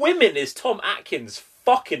many women is Tom Atkins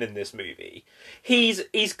fucking in this movie? He's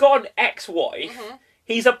got an ex-wife. Mm-hmm.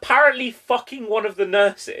 He's apparently fucking one of the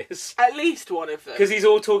nurses. At least one of them. Because he's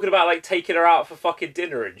all talking about, like, taking her out for fucking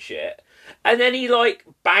dinner and shit. And then he, like,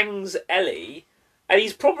 bangs Ellie. And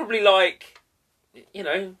he's probably, like, you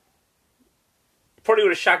know, probably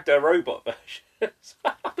would have shagged her robot version. Bit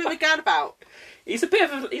of a gadabout. He's a bit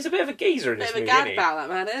of a geezer in this movie. Bit of a gadabout, that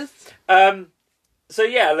man is. So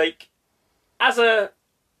yeah, like, as a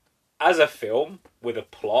film with a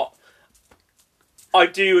plot, I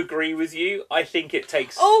do agree with you. I think it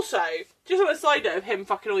takes... Also, just on a side note of him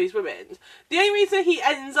fucking all these women, the only reason he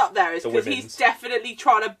ends up there is because he's definitely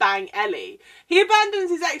trying to bang Ellie. He abandons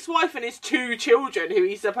his ex-wife and his 2 children, who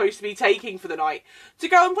he's supposed to be taking for the night, to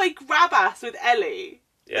go and play grab-ass with Ellie.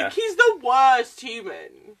 Yeah. Like, he's the worst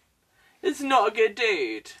human. It's not a good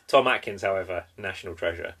dude. Tom Atkins, however, national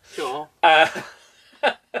treasure. Sure. Yeah,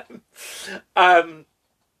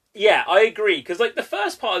 I agree. Because, like, the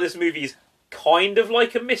first part of this movie is kind of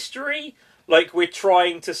like a mystery. Like, we're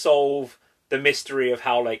trying to solve the mystery of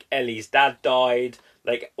how, like, Ellie's dad died.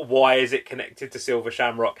 Like, why is it connected to Silver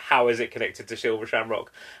Shamrock? How is it connected to Silver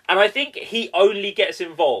Shamrock? And I think he only gets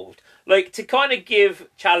involved. Like, to kind of give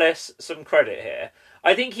Chalice some credit here,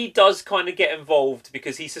 I think he does kind of get involved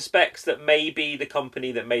because he suspects that maybe the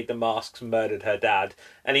company that made the masks murdered her dad.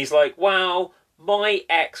 And he's like, wow, my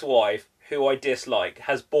ex-wife, who I dislike,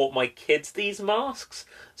 has bought my kids these masks,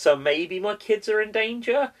 so maybe my kids are in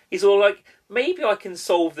danger. He's all like, maybe I can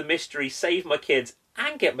solve the mystery, save my kids,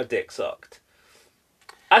 and get my dick sucked.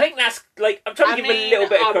 I think that's, like, I'm trying to give him a little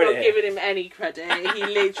bit of credit. I'm not giving him any credit. He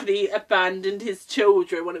literally abandoned his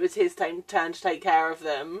children when it was his turn to take care of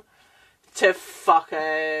them to fuck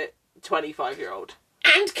a 25-year-old.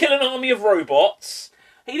 And kill an army of robots.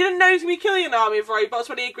 He didn't know he was going to be killing an army of robots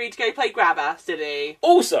when he agreed to go play grab ass, did he?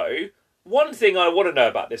 Also, one thing I want to know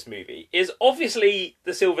about this movie is obviously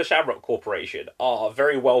the Silver Shamrock Corporation are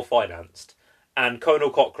very well financed, and Conal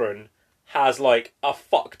Cochran has, like, a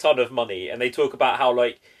fuck ton of money, and they talk about how,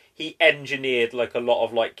 like, he engineered, like, a lot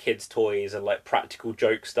of, like, kids' toys and, like, practical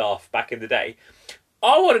joke stuff back in the day.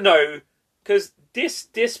 I want to know, because this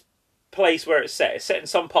place where it's set in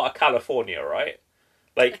some part of California, right?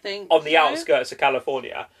 Like, on the outskirts of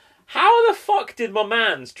California. How the fuck did my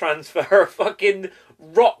mans transfer a fucking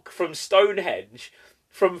rock from Stonehenge,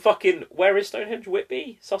 from fucking, where is Stonehenge?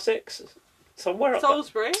 Whitby? Sussex? Somewhere up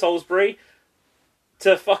Salisbury. Salisbury.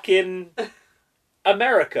 To fucking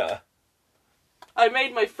America. I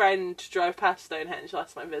made my friend drive past Stonehenge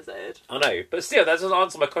last time I visited. I know, but still, that doesn't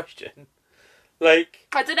answer my question. Like,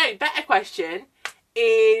 I don't know. Better question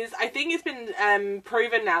is, I think it's been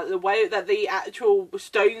proven now that the actual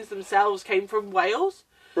stones themselves came from Wales.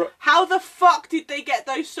 Right. How the fuck did they get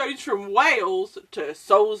those stones from Wales to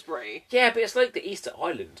Salisbury? Yeah, but it's like the Easter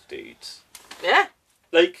Island dudes. Yeah.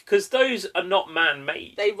 Like, because those are not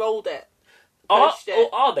man-made. They rolled it. Or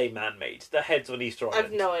are they man-made? The heads on Easter Island?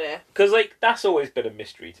 I've no idea. Because, like, that's always been a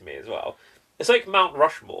mystery to me as well. It's like Mount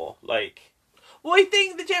Rushmore, like... Well, I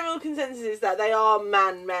think the general consensus is that they are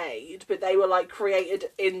man-made, but they were, like,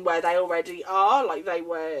 created in where they already are. Like, they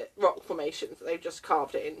were rock formations that they've just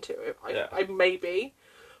carved it into. Maybe.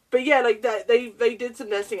 But yeah, like, they did some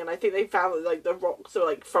testing, and I think they found that, like, the rocks are,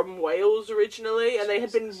 like, from Wales originally, and they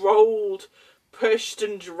had been rolled, pushed,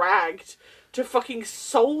 and dragged to fucking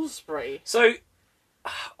Salisbury. So,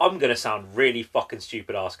 I'm going to sound really fucking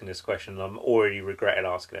stupid asking this question, and I'm already regretting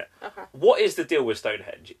asking it. Okay. What is the deal with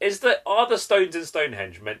Stonehenge? Are the stones in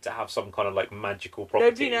Stonehenge meant to have some kind of, like, magical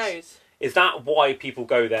properties? Nobody knows. Is that why people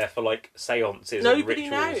go there for, like, seances and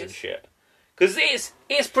rituals and shit? Because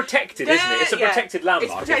it's protected, isn't it? It's a protected landmark.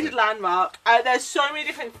 It's a protected landmark. There's so many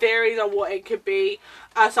different theories on what it could be.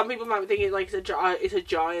 Some people might think it's like it's a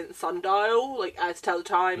giant sundial, like to tell the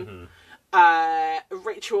time. Mm-hmm.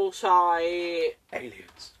 Ritual site.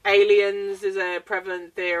 Aliens is a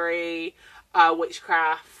prevalent theory.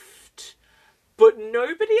 Witchcraft. But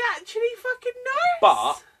nobody actually fucking knows.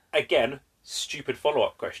 But, again, stupid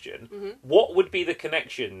follow-up question. Mm-hmm. What would be the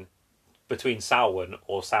connection between Samhain,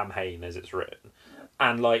 or Samhain as it's written,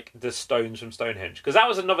 and, like, the stones from Stonehenge? Because that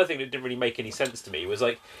was another thing that didn't really make any sense to me, was,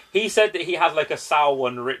 like, he said that he had, like, a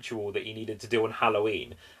Samhain ritual that he needed to do on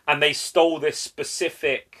Halloween, and they stole this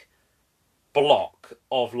specific block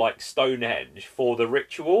of, like, Stonehenge for the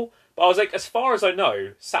ritual. But I was like, as far as I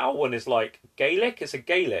know, Samhain is, like, Gaelic. It's a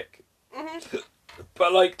Gaelic. Mm-hmm.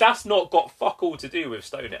 But, like, that's not got fuck all to do with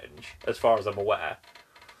Stonehenge, as far as I'm aware.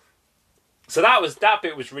 So that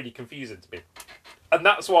bit was really confusing to me. And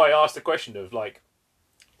that's why I asked the question of, like,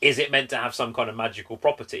 is it meant to have some kind of magical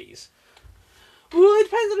properties? Well, it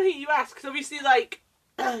depends on who you ask, because obviously, like,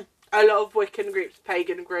 a lot of Wiccan groups,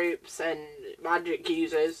 pagan groups, and magic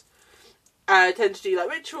users tend to do, like,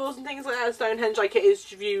 rituals and things like that at Stonehenge. Like, it is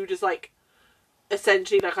viewed as, like,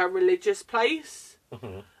 essentially, like, a religious place.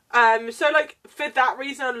 Mm-hmm. So, like, for that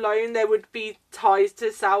reason alone, there would be ties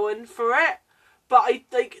to Samhain for it. But,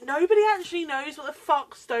 nobody actually knows what the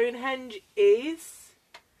fuck Stonehenge is.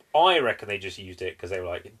 I reckon they just used it because they were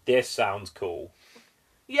like, this sounds cool.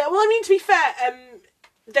 Yeah, well, I mean, to be fair,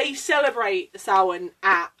 they celebrate Samhain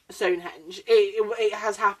at Stonehenge. It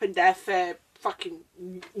has happened there for fucking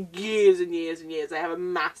years and years and years. They have a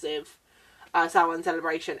massive Samhain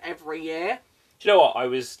celebration every year. Do you know what? I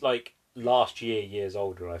was, like, last year, years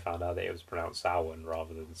older, and I found out that it was pronounced Samhain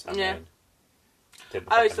rather than Samhain. Yeah.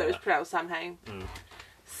 I always thought it was pronounced Samhain.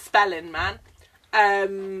 Spelling, man.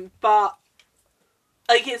 But,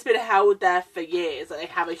 like, it's been held there for years. Like, they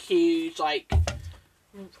have a huge, like,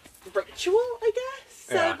 ritual, I guess,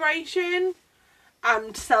 celebration,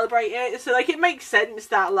 and celebrate it. So, like, it makes sense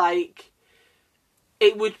that, like,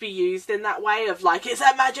 it would be used in that way of, like, it's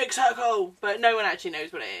a magic circle, but no one actually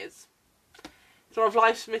knows what it is. It's one of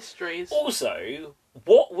life's mysteries. Also,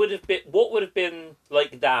 what would have been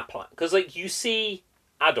like their plan? Because like you see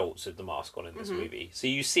adults with the mask on in this movie, so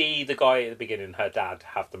you see the guy at the beginning, her dad,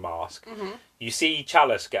 have the mask. You see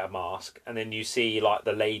Chalice get a mask, and then you see like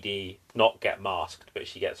the lady not get masked, but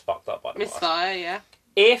she gets fucked up by the mask. Misfire, yeah.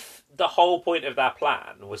 If the whole point of their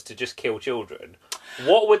plan was to just kill children,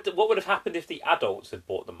 what would have happened if the adults had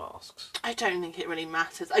bought the masks? I don't think it really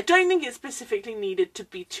matters. I don't think it specifically needed to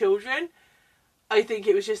be children. I think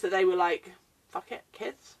it was just that they were like, fuck it,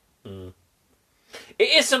 kids. Mm. It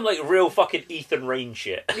is some like real fucking Ethan Rain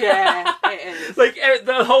shit. Yeah, it is. Like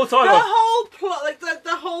the whole time. The whole plot, like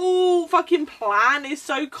the whole fucking plan is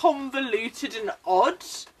so convoluted and odd.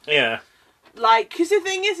 Yeah. Like, because the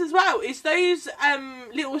thing is as well, is those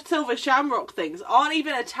little silver shamrock things aren't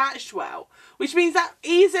even attached well, which means that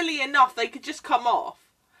easily enough they could just come off.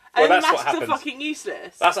 And the masks are fucking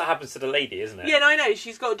useless. That's what happens to the lady, isn't it? Yeah, no, I know.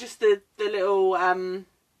 She's got just the little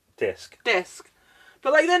disc.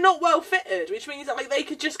 But like they're not well fitted, which means that like they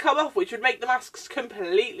could just come off, which would make the masks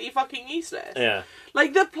completely fucking useless. Yeah.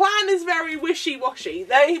 Like the plan is very wishy-washy.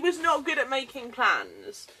 He was not good at making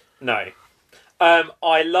plans. No.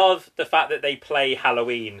 I love the fact that they play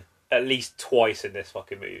Halloween at least twice in this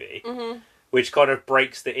fucking movie. Which kind of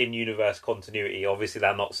breaks the in-universe continuity. Obviously,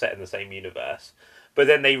 they're not set in the same universe. But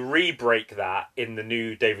then they re-break that in the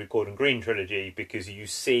new David Gordon Green trilogy because you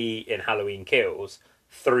see in Halloween Kills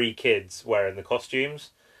 3 kids wearing the costumes.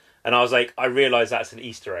 And I was like, I realise that's an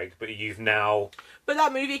Easter egg, but you've now... But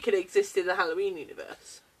that movie could exist in the Halloween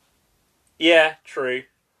universe. Yeah, true.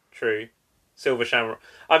 Silver Shamrock.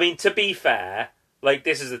 I mean, to be fair, like,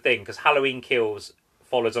 this is the thing, because Halloween Kills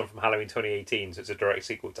follows on from Halloween 2018, so it's a direct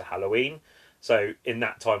sequel to Halloween. So, in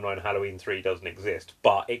that timeline, Halloween 3 doesn't exist,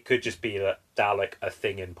 but it could just be that they're, like, a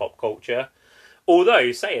thing in pop culture.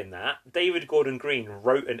 Although, saying that, David Gordon Green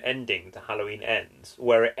wrote an ending to Halloween Ends,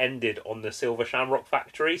 where it ended on the Silver Shamrock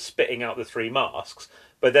factory, spitting out the 3 masks,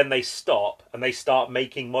 but then they stop, and they start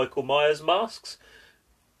making Michael Myers masks,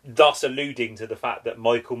 thus alluding to the fact that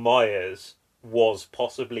Michael Myers was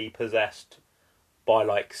possibly possessed by,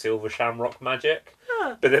 like, Silver Shamrock magic.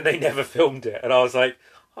 Huh. But then they never filmed it. And I was like,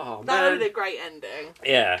 oh, man. That would have been a great ending.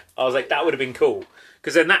 Yeah. I was like, that would have been cool.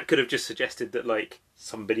 Because then that could have just suggested that, like,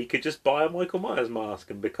 somebody could just buy a Michael Myers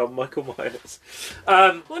mask and become Michael Myers.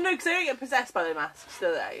 Well, no, because they don't get possessed by the masks,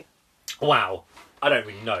 do they? Wow. I don't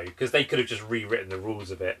really know. Because they could have just rewritten the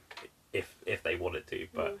rules of it if they wanted to.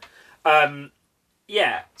 But,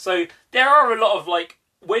 yeah. So there are a lot of, like,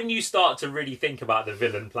 when you start to really think about the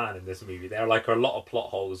villain plan in this movie, there are like a lot of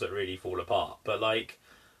plot holes that really fall apart. But like,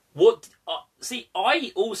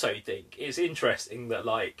 I also think it's interesting that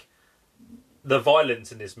like the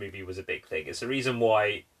violence in this movie was a big thing. It's the reason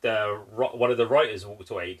why one of the writers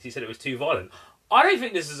walked away because he said it was too violent. I don't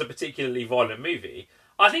think this is a particularly violent movie.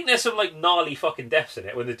 I think there's some like gnarly fucking deaths in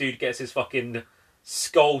it when the dude gets his fucking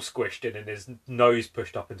skull squished in and his nose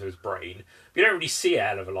pushed up into his brain. But you don't really see a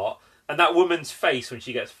hell of a lot. And that woman's face when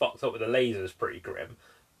she gets fucked up with a laser is pretty grim.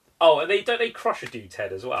 Oh, and they crush a dude's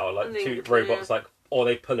head as well, like 2 robots, like, or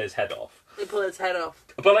they pull his head off. They pull his head off.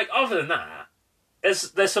 But like, other than that,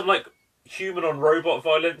 there's some like human on robot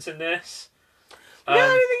violence in this. No,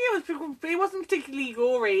 I don't think it wasn't particularly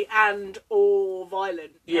gory or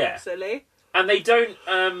violent. Yeah, actually. And they don't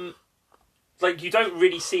like you don't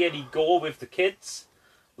really see any gore with the kids.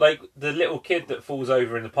 Like the little kid that falls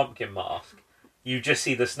over in the pumpkin mask. You just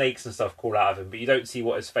see the snakes and stuff crawl out of him, but you don't see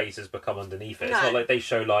what his face has become underneath it. No. It's not like they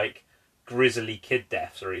show, like, grisly kid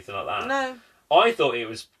deaths or anything like that. No. I thought it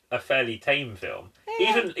was a fairly tame film.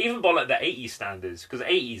 Yeah. Even by, like, the 80s standards, because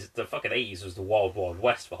the fucking 80s was the wild, wild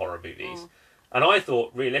west for horror movies. And I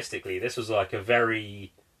thought, realistically, this was, like, a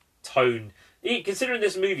very considering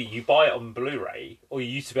this movie, you buy it on Blu-ray, or you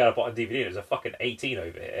used to be able to buy it on DVD, and it was a fucking 18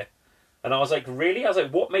 over here. And I was like, really? I was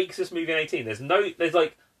like, what makes this movie an 18? There's,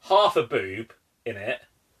 like, half a boob in it.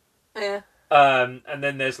 Yeah. And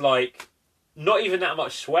then there's like not even that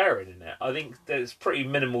much swearing in it. I think there's pretty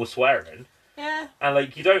minimal swearing. Yeah. And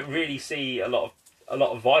like you don't really see a lot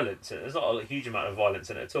of violence in it. There's not a huge amount of violence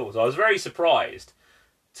in it at all. So I was very surprised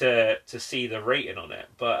to see the rating on it.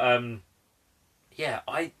 But yeah,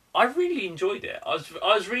 I really enjoyed it. I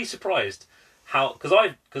was really surprised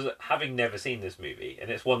because having never seen this movie, and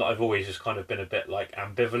it's one that I've always just kind of been a bit like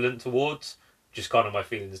ambivalent towards. Just kind of my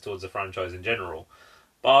feelings towards the franchise in general.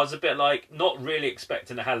 But I was a bit like, not really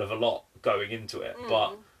expecting a hell of a lot going into it.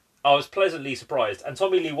 But I was pleasantly surprised. And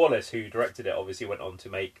Tommy Lee Wallace, who directed it, obviously went on to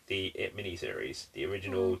make the It miniseries. The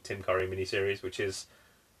original Tim Curry miniseries, which is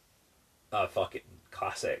a fucking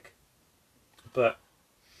classic. But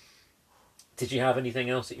Did you have anything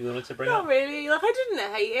else that you wanted to bring up? Not really. Like, I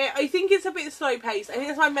didn't hate it. I think it's a bit slow paced. I think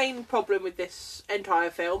that's my main problem with this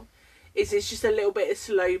entire film. Is it's just a little bit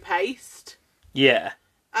slow paced. Yeah.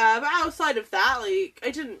 But outside of that, like,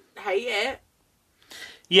 I didn't hate it.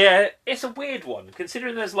 Yeah, it's a weird one,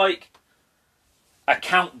 considering there's, like, a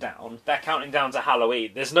countdown. They're counting down to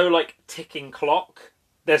Halloween. There's no, like, ticking clock.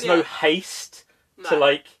 There's no haste to,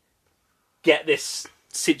 like, get this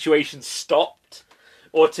situation stopped.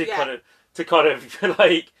 Or to kind of,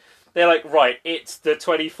 like, they're like, right, it's the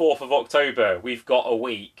 24th of October. We've got a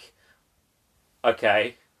week.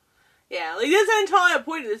 Okay. Yeah, like, there's an entire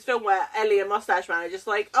point in this film where Ellie and Mustache Man are just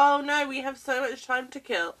like, oh no, we have so much time to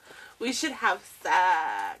kill. We should have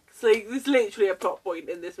sex. Like, there's literally a plot point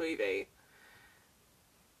in this movie.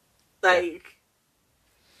 Like...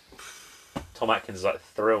 Tom Atkins is like,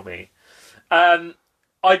 thrill me.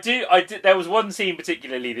 I did. There was one scene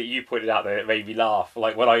particularly that you pointed out that made me laugh.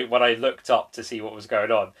 Like, when I looked up to see what was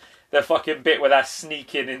going on. The fucking bit where they're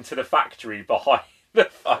sneaking into the factory behind the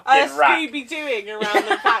fucking rack. Scooby-Dooing around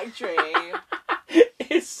the factory.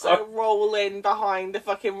 It's so... Like, rolling behind the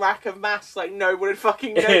fucking rack of masks like no one would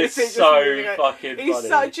fucking notice it. It's so fucking funny. It's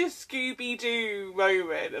such a Scooby-Doo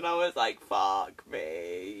moment, and I was like, fuck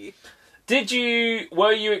me.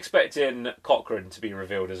 Were you expecting Cochrane to be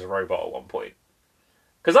revealed as a robot at one point?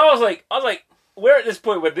 Because I was like, we're at this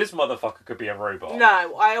point where this motherfucker could be a robot.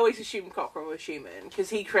 No, I always assumed Cochrane was human, because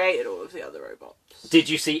he created all of the other robots. Did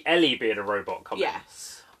you see Ellie being a robot coming?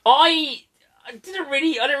 Yes. I didn't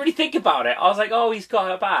really think about it. I was like, oh, he's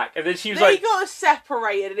got her back. And then she was they got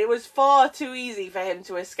separated, and it was far too easy for him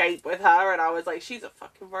to escape with her, and I was like, she's a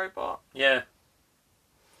fucking robot. Yeah.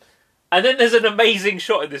 And then there's an amazing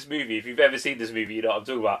shot in this movie, if you've ever seen this movie, you know what I'm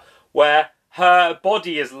talking about, where her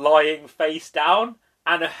body is lying face down,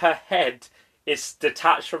 and her head is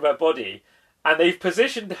detached from her body. And they've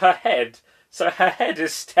positioned her head so her head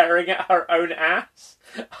is staring at her own ass.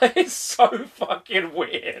 It's so fucking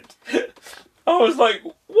weird. I was like,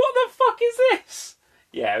 what the fuck is this?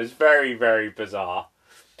 Yeah, it was very, very bizarre.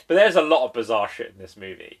 But there's a lot of bizarre shit in this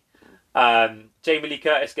movie. Jamie Lee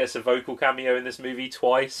Curtis gets a vocal cameo in this movie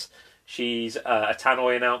twice. She's a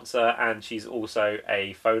tannoy announcer, and she's also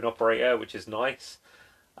a phone operator, which is nice.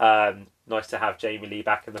 Nice to have Jamie Lee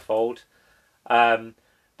back in the fold.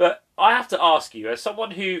 But I have to ask you, as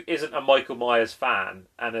someone who isn't a Michael Myers fan,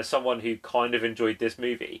 and as someone who kind of enjoyed this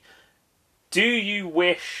movie, do you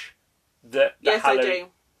wish that... Yes, I do.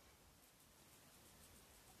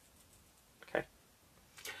 Okay.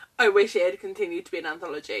 I wish it had continued to be an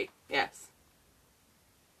anthology. Yes.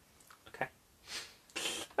 Okay.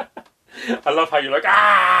 I love how you're like,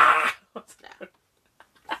 ah! No.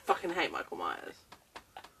 I fucking hate Michael Myers.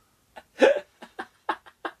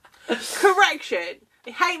 Correction. I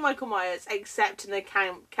hate Michael Myers, except in the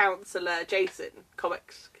Counselor Jason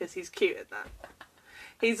comics, because he's cute in that.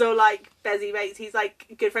 He's all like Desi mates. He's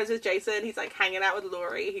like good friends with Jason. He's like hanging out with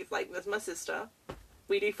Laurie. He's like, "That's my sister.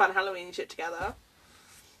 We do fun Halloween shit together."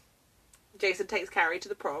 Jason takes Carrie to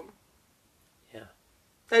the prom. Yeah.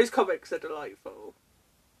 Those comics are delightful.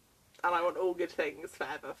 And I want all good things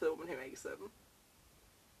forever for the woman who makes them.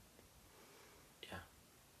 Yeah.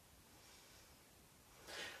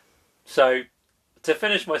 So, to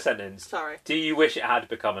finish my sentence, sorry. Do you wish it had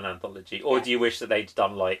become an anthology? Or do you wish that they'd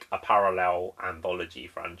done, like, a parallel anthology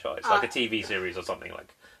franchise? Like a TV series or something,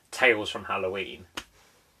 like Tales from Halloween?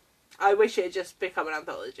 I wish it had just become an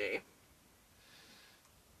anthology.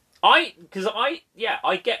 I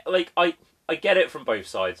get it from both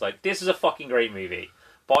sides. Like, this is a fucking great movie.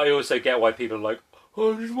 But I also get why people are like,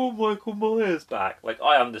 oh, I just want Michael Myers back. Like,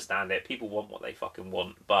 I understand it. People want what they fucking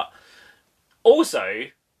want. But also...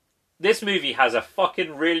 this movie has a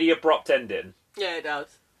fucking really abrupt ending. Yeah, it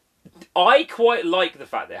does. I quite like the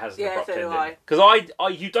fact that it has an abrupt ending.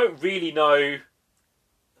 Because you don't really know...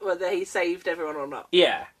 whether he saved everyone or not.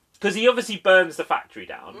 Yeah. Because he obviously burns the factory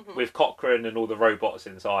down with Cochrane and all the robots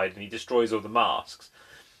inside, and he destroys all the masks.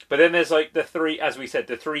 But then there's like the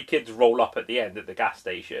three kids roll up at the end at the gas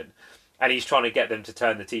station, and he's trying to get them to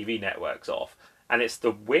turn the TV networks off. And it's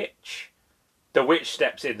the witch... the witch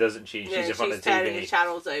steps in, doesn't she? She's in front of the TV. Turning the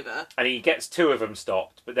channels over. And he gets two of them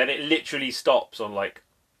stopped, but then it literally stops on, like,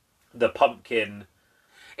 the pumpkin.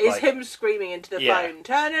 It's like, him screaming into the phone,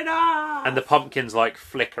 turn it off! And the pumpkin's, like,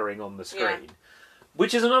 flickering on the screen. Yeah.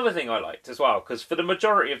 Which is another thing I liked as well, because for the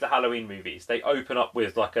majority of the Halloween movies, they open up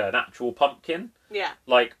with, like, an actual pumpkin. Yeah.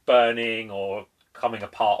 Like, burning or coming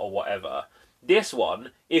apart or whatever. This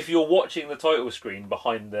one, if you're watching the title screen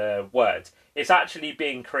behind the words, it's actually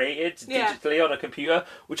being created digitally on a computer,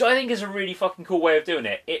 which I think is a really fucking cool way of doing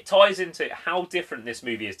it. It ties into how different this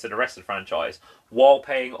movie is to the rest of the franchise, while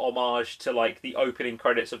paying homage to like the opening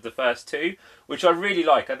credits of the first two, which I really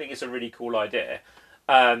like. I think it's a really cool idea.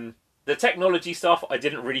 The technology stuff, I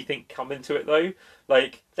didn't really think come into it though.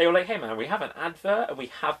 Like, they were like, hey man, we have an advert and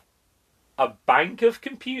we have a bank of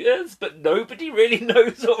computers, but nobody really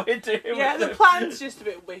knows what we're doing. Yeah, the plan's just a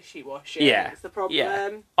bit wishy-washy. Yeah, that's the problem. Yeah,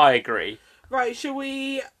 I agree. Right, shall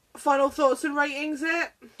we final thoughts and ratings it?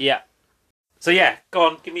 Yeah. So yeah, go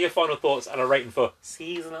on, give me your final thoughts and a rating for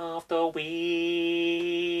Season of the Witch.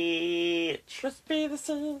 Must be the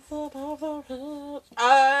season of the witch.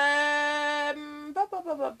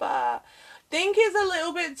 Think it's a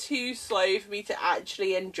little bit too slow for me to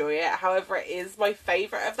actually enjoy it. However, it is my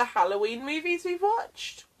favourite of the Halloween movies we've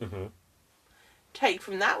watched. Mm-hmm. Take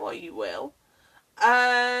from that what you will.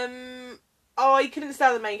 I couldn't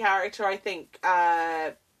stand the main character. I think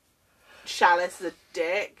Chalice is a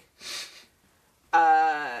dick.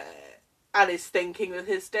 And is thinking with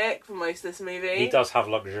his dick for most of this movie. He does have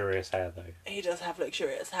luxurious hair, though. He does have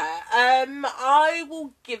luxurious hair. I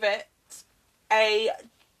will give it a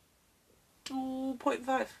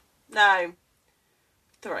 2.5. No.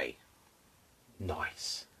 3.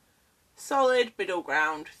 Nice. Solid middle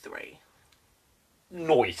ground 3.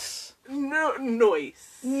 Nice.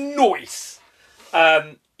 Nice. Nice.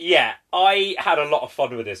 Yeah, I had a lot of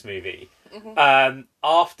fun with this movie. Mm-hmm.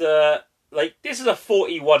 After, like, this is a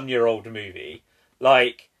 41-year-old movie.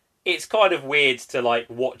 Like, it's kind of weird to, like,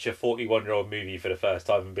 watch a 41-year-old movie for the first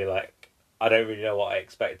time and be like, I don't really know what I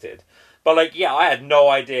expected. But, like, yeah, I had no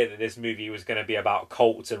idea that this movie was going to be about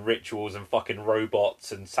cults and rituals and fucking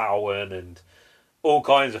robots and Samhain and all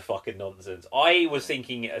kinds of fucking nonsense. I was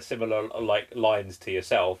thinking a similar, like, lines to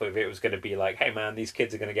yourself, if it was going to be like, hey, man, these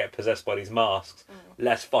kids are going to get possessed by these masks.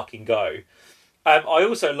 Let's fucking go. I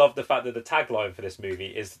also love the fact that the tagline for this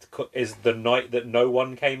movie is the night that no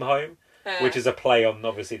one came home, which is a play on,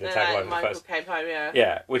 obviously, the tagline of the first. Came home, yeah.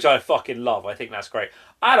 Yeah, which I fucking love. I think that's great.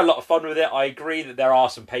 I had a lot of fun with it. I agree that there are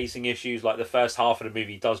some pacing issues. Like, the first half of the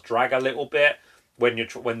movie does drag a little bit when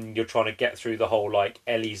you're trying to get through the whole, like,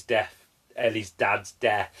 Ellie's dad's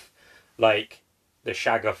death, like, the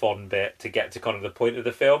Shagathon bit to get to kind of the point of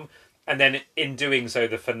the film. And then in doing so,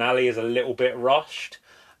 the finale is a little bit rushed.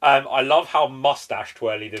 I love how mustache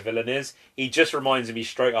twirly the villain is. He just reminds me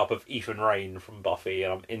straight up of Ethan Rayne from Buffy,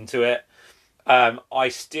 and I'm into it. I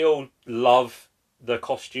still love the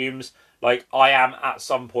costumes. Like, I am at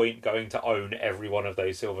some point going to own every one of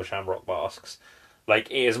those Silver Shamrock masks. Like,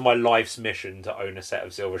 it is my life's mission to own a set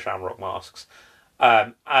of Silver Shamrock masks.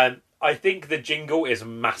 And I think the jingle is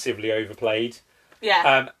massively overplayed.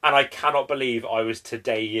 Yeah. And I cannot believe I was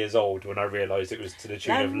today years old when I realised it was to the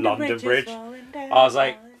tune of London Bridge. I was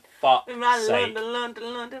like, fuck sake.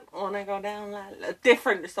 London, wanna go down like a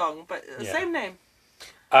different song, but the same name.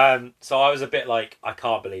 So I was a bit like, I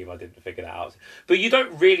can't believe I didn't figure that out. But you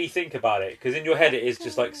don't really think about it, because in your head it is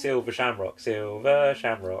just like Silver Shamrock.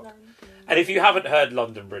 And if you haven't heard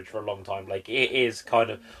London Bridge for a long time, like, it is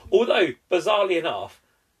kind of... Although, bizarrely enough,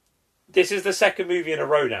 this is the second movie in a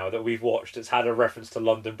row now that we've watched that's had a reference to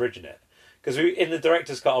London Bridge in it. Because in the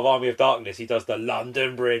director's cut of Army of Darkness, he does the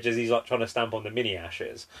London Bridge as he's like trying to stamp on the mini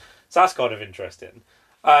ashes. So that's kind of interesting.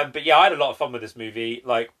 But yeah, I had a lot of fun with this movie.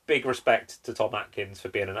 Like, big respect to Tom Atkins for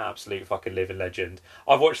being an absolute fucking living legend.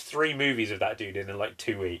 I've watched 3 movies of that dude in like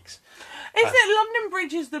 2 weeks. Is it London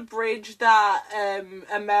Bridge is the bridge that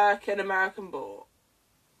American bought?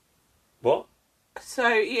 What? So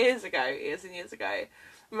years ago,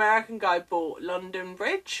 American guy bought London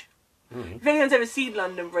Bridge. If anyone's ever seen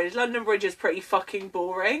London Bridge is pretty fucking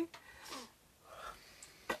boring.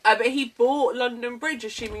 But he bought London Bridge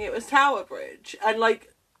assuming it was Tower Bridge. And,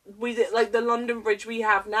 like, the London Bridge we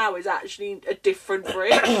have now is actually a different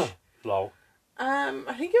bridge. Lol.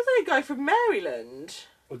 I think it was like a guy from Maryland.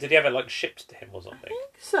 Well, did he have it, like, shipped to him or something? I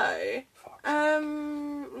think so. Fuck.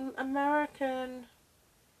 American...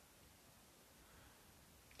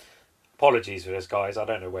 Apologies for this, guys. I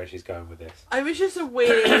don't know where she's going with this. It was just a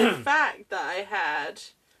weird fact that I had.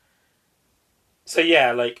 So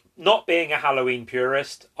yeah, like, not being a Halloween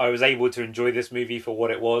purist, I was able to enjoy this movie for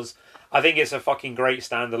what it was. I think it's a fucking great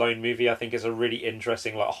standalone movie. I think it's a really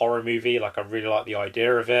interesting, like, horror movie. Like, I really like the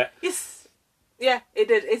idea of it. Yes. Yeah, it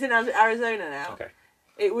did. It's in Arizona now. Okay.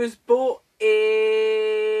 It was bought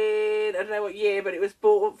in... I don't know what year, but it was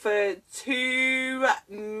bought for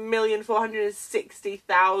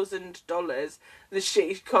 $2,460,000. The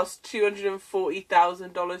shit cost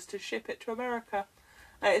 $240,000 to ship it to America.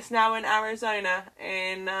 It's now in Arizona,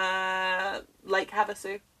 in Lake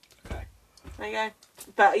Havasu. Okay. There you go.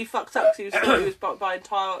 But he fucked up because he was buying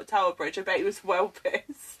Tower Bridge. I bet he was well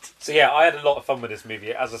pissed. So yeah, I had a lot of fun with this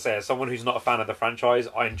movie. As I say, as someone who's not a fan of the franchise,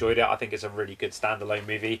 I enjoyed it. I think it's a really good standalone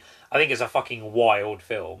movie. I think it's a fucking wild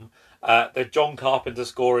film. The John Carpenter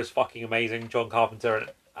score is fucking amazing. John Carpenter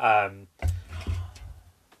and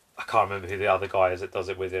I can't remember who the other guy is that does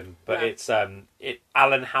it with him, but it's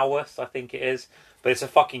Alan Howarth, I think it is. But it's a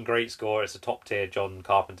fucking great score. It's a top tier John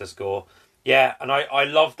Carpenter score. Yeah, and I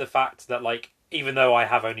love the fact that, like, even though I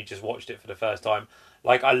have only just watched it for the first time,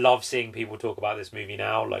 like, I love seeing people talk about this movie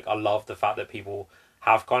now. Like, I love the fact that people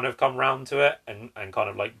have kind of come round to it and kind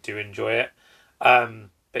of, like, do enjoy it.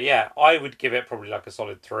 But yeah, I would give it probably like a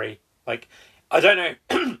solid 3. Like, I don't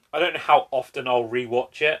know how often I'll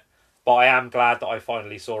rewatch it, but I am glad that I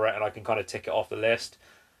finally saw it and I can kind of tick it off the list.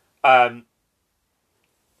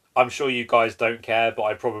 I'm sure you guys don't care, but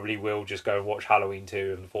I probably will just go and watch Halloween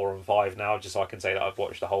 2 and 4 and 5 now, just so I can say that I've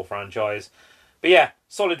watched the whole franchise. But yeah,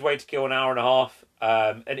 solid way to kill an hour and a half.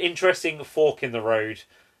 An interesting fork in the road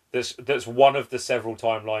that's one of the several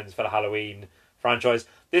timelines for the Halloween franchise.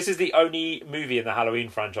 This is the only movie in the Halloween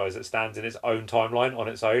franchise that stands in its own timeline on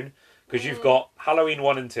its own. Because you've got Halloween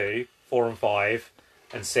 1 and 2, 4 and 5,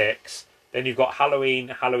 and 6. Then you've got Halloween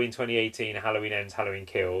 2018, Halloween Ends, Halloween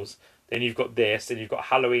Kills. Then you've got this, then you've got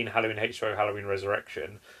Halloween H2O, Halloween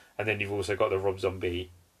Resurrection, and then you've also got the Rob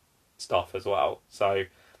Zombie stuff as well. So,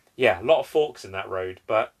 yeah, a lot of forks in that road.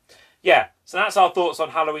 But, yeah, so that's our thoughts on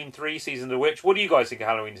Halloween 3, Season of the Witch. What do you guys think of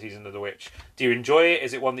Halloween Season of the Witch? Do you enjoy it?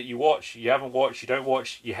 Is it one that you watch, you haven't watched, you don't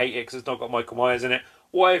watch, you hate it because it's not got Michael Myers in it?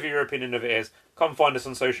 Whatever your opinion of it is, come find us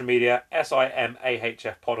on social media,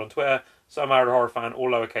 SIMAHF Pod on Twitter, So Married a Horror Fan,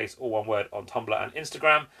 all lowercase, all one word, on Tumblr and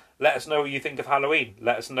Instagram. Let us know what you think of Halloween.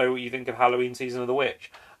 Let us know what you think of Halloween Season of the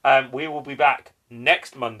Witch. We will be back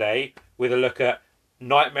next Monday with a look at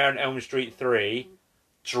Nightmare on Elm Street 3,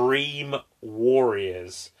 Dream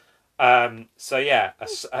Warriors. So yeah,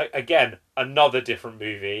 again, another different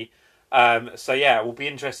movie. So yeah, we'll be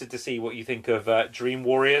interested to see what you think of Dream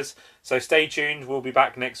Warriors. So stay tuned. We'll be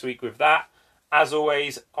back next week with that. As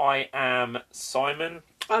always, I am Simon.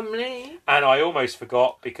 I'm Lee. And I almost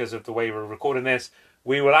forgot, because of the way we're recording this,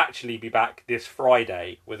 we will actually be back this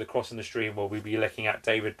Friday with Across in the Stream, where we'll be looking at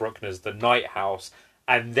David Bruckner's The Night House,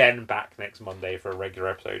 and then back next Monday for a regular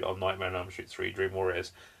episode of Nightmare on Elm Street 3 Dream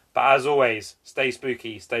Warriors. But as always, stay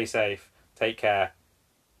spooky, stay safe, take care.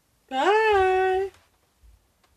 Bye.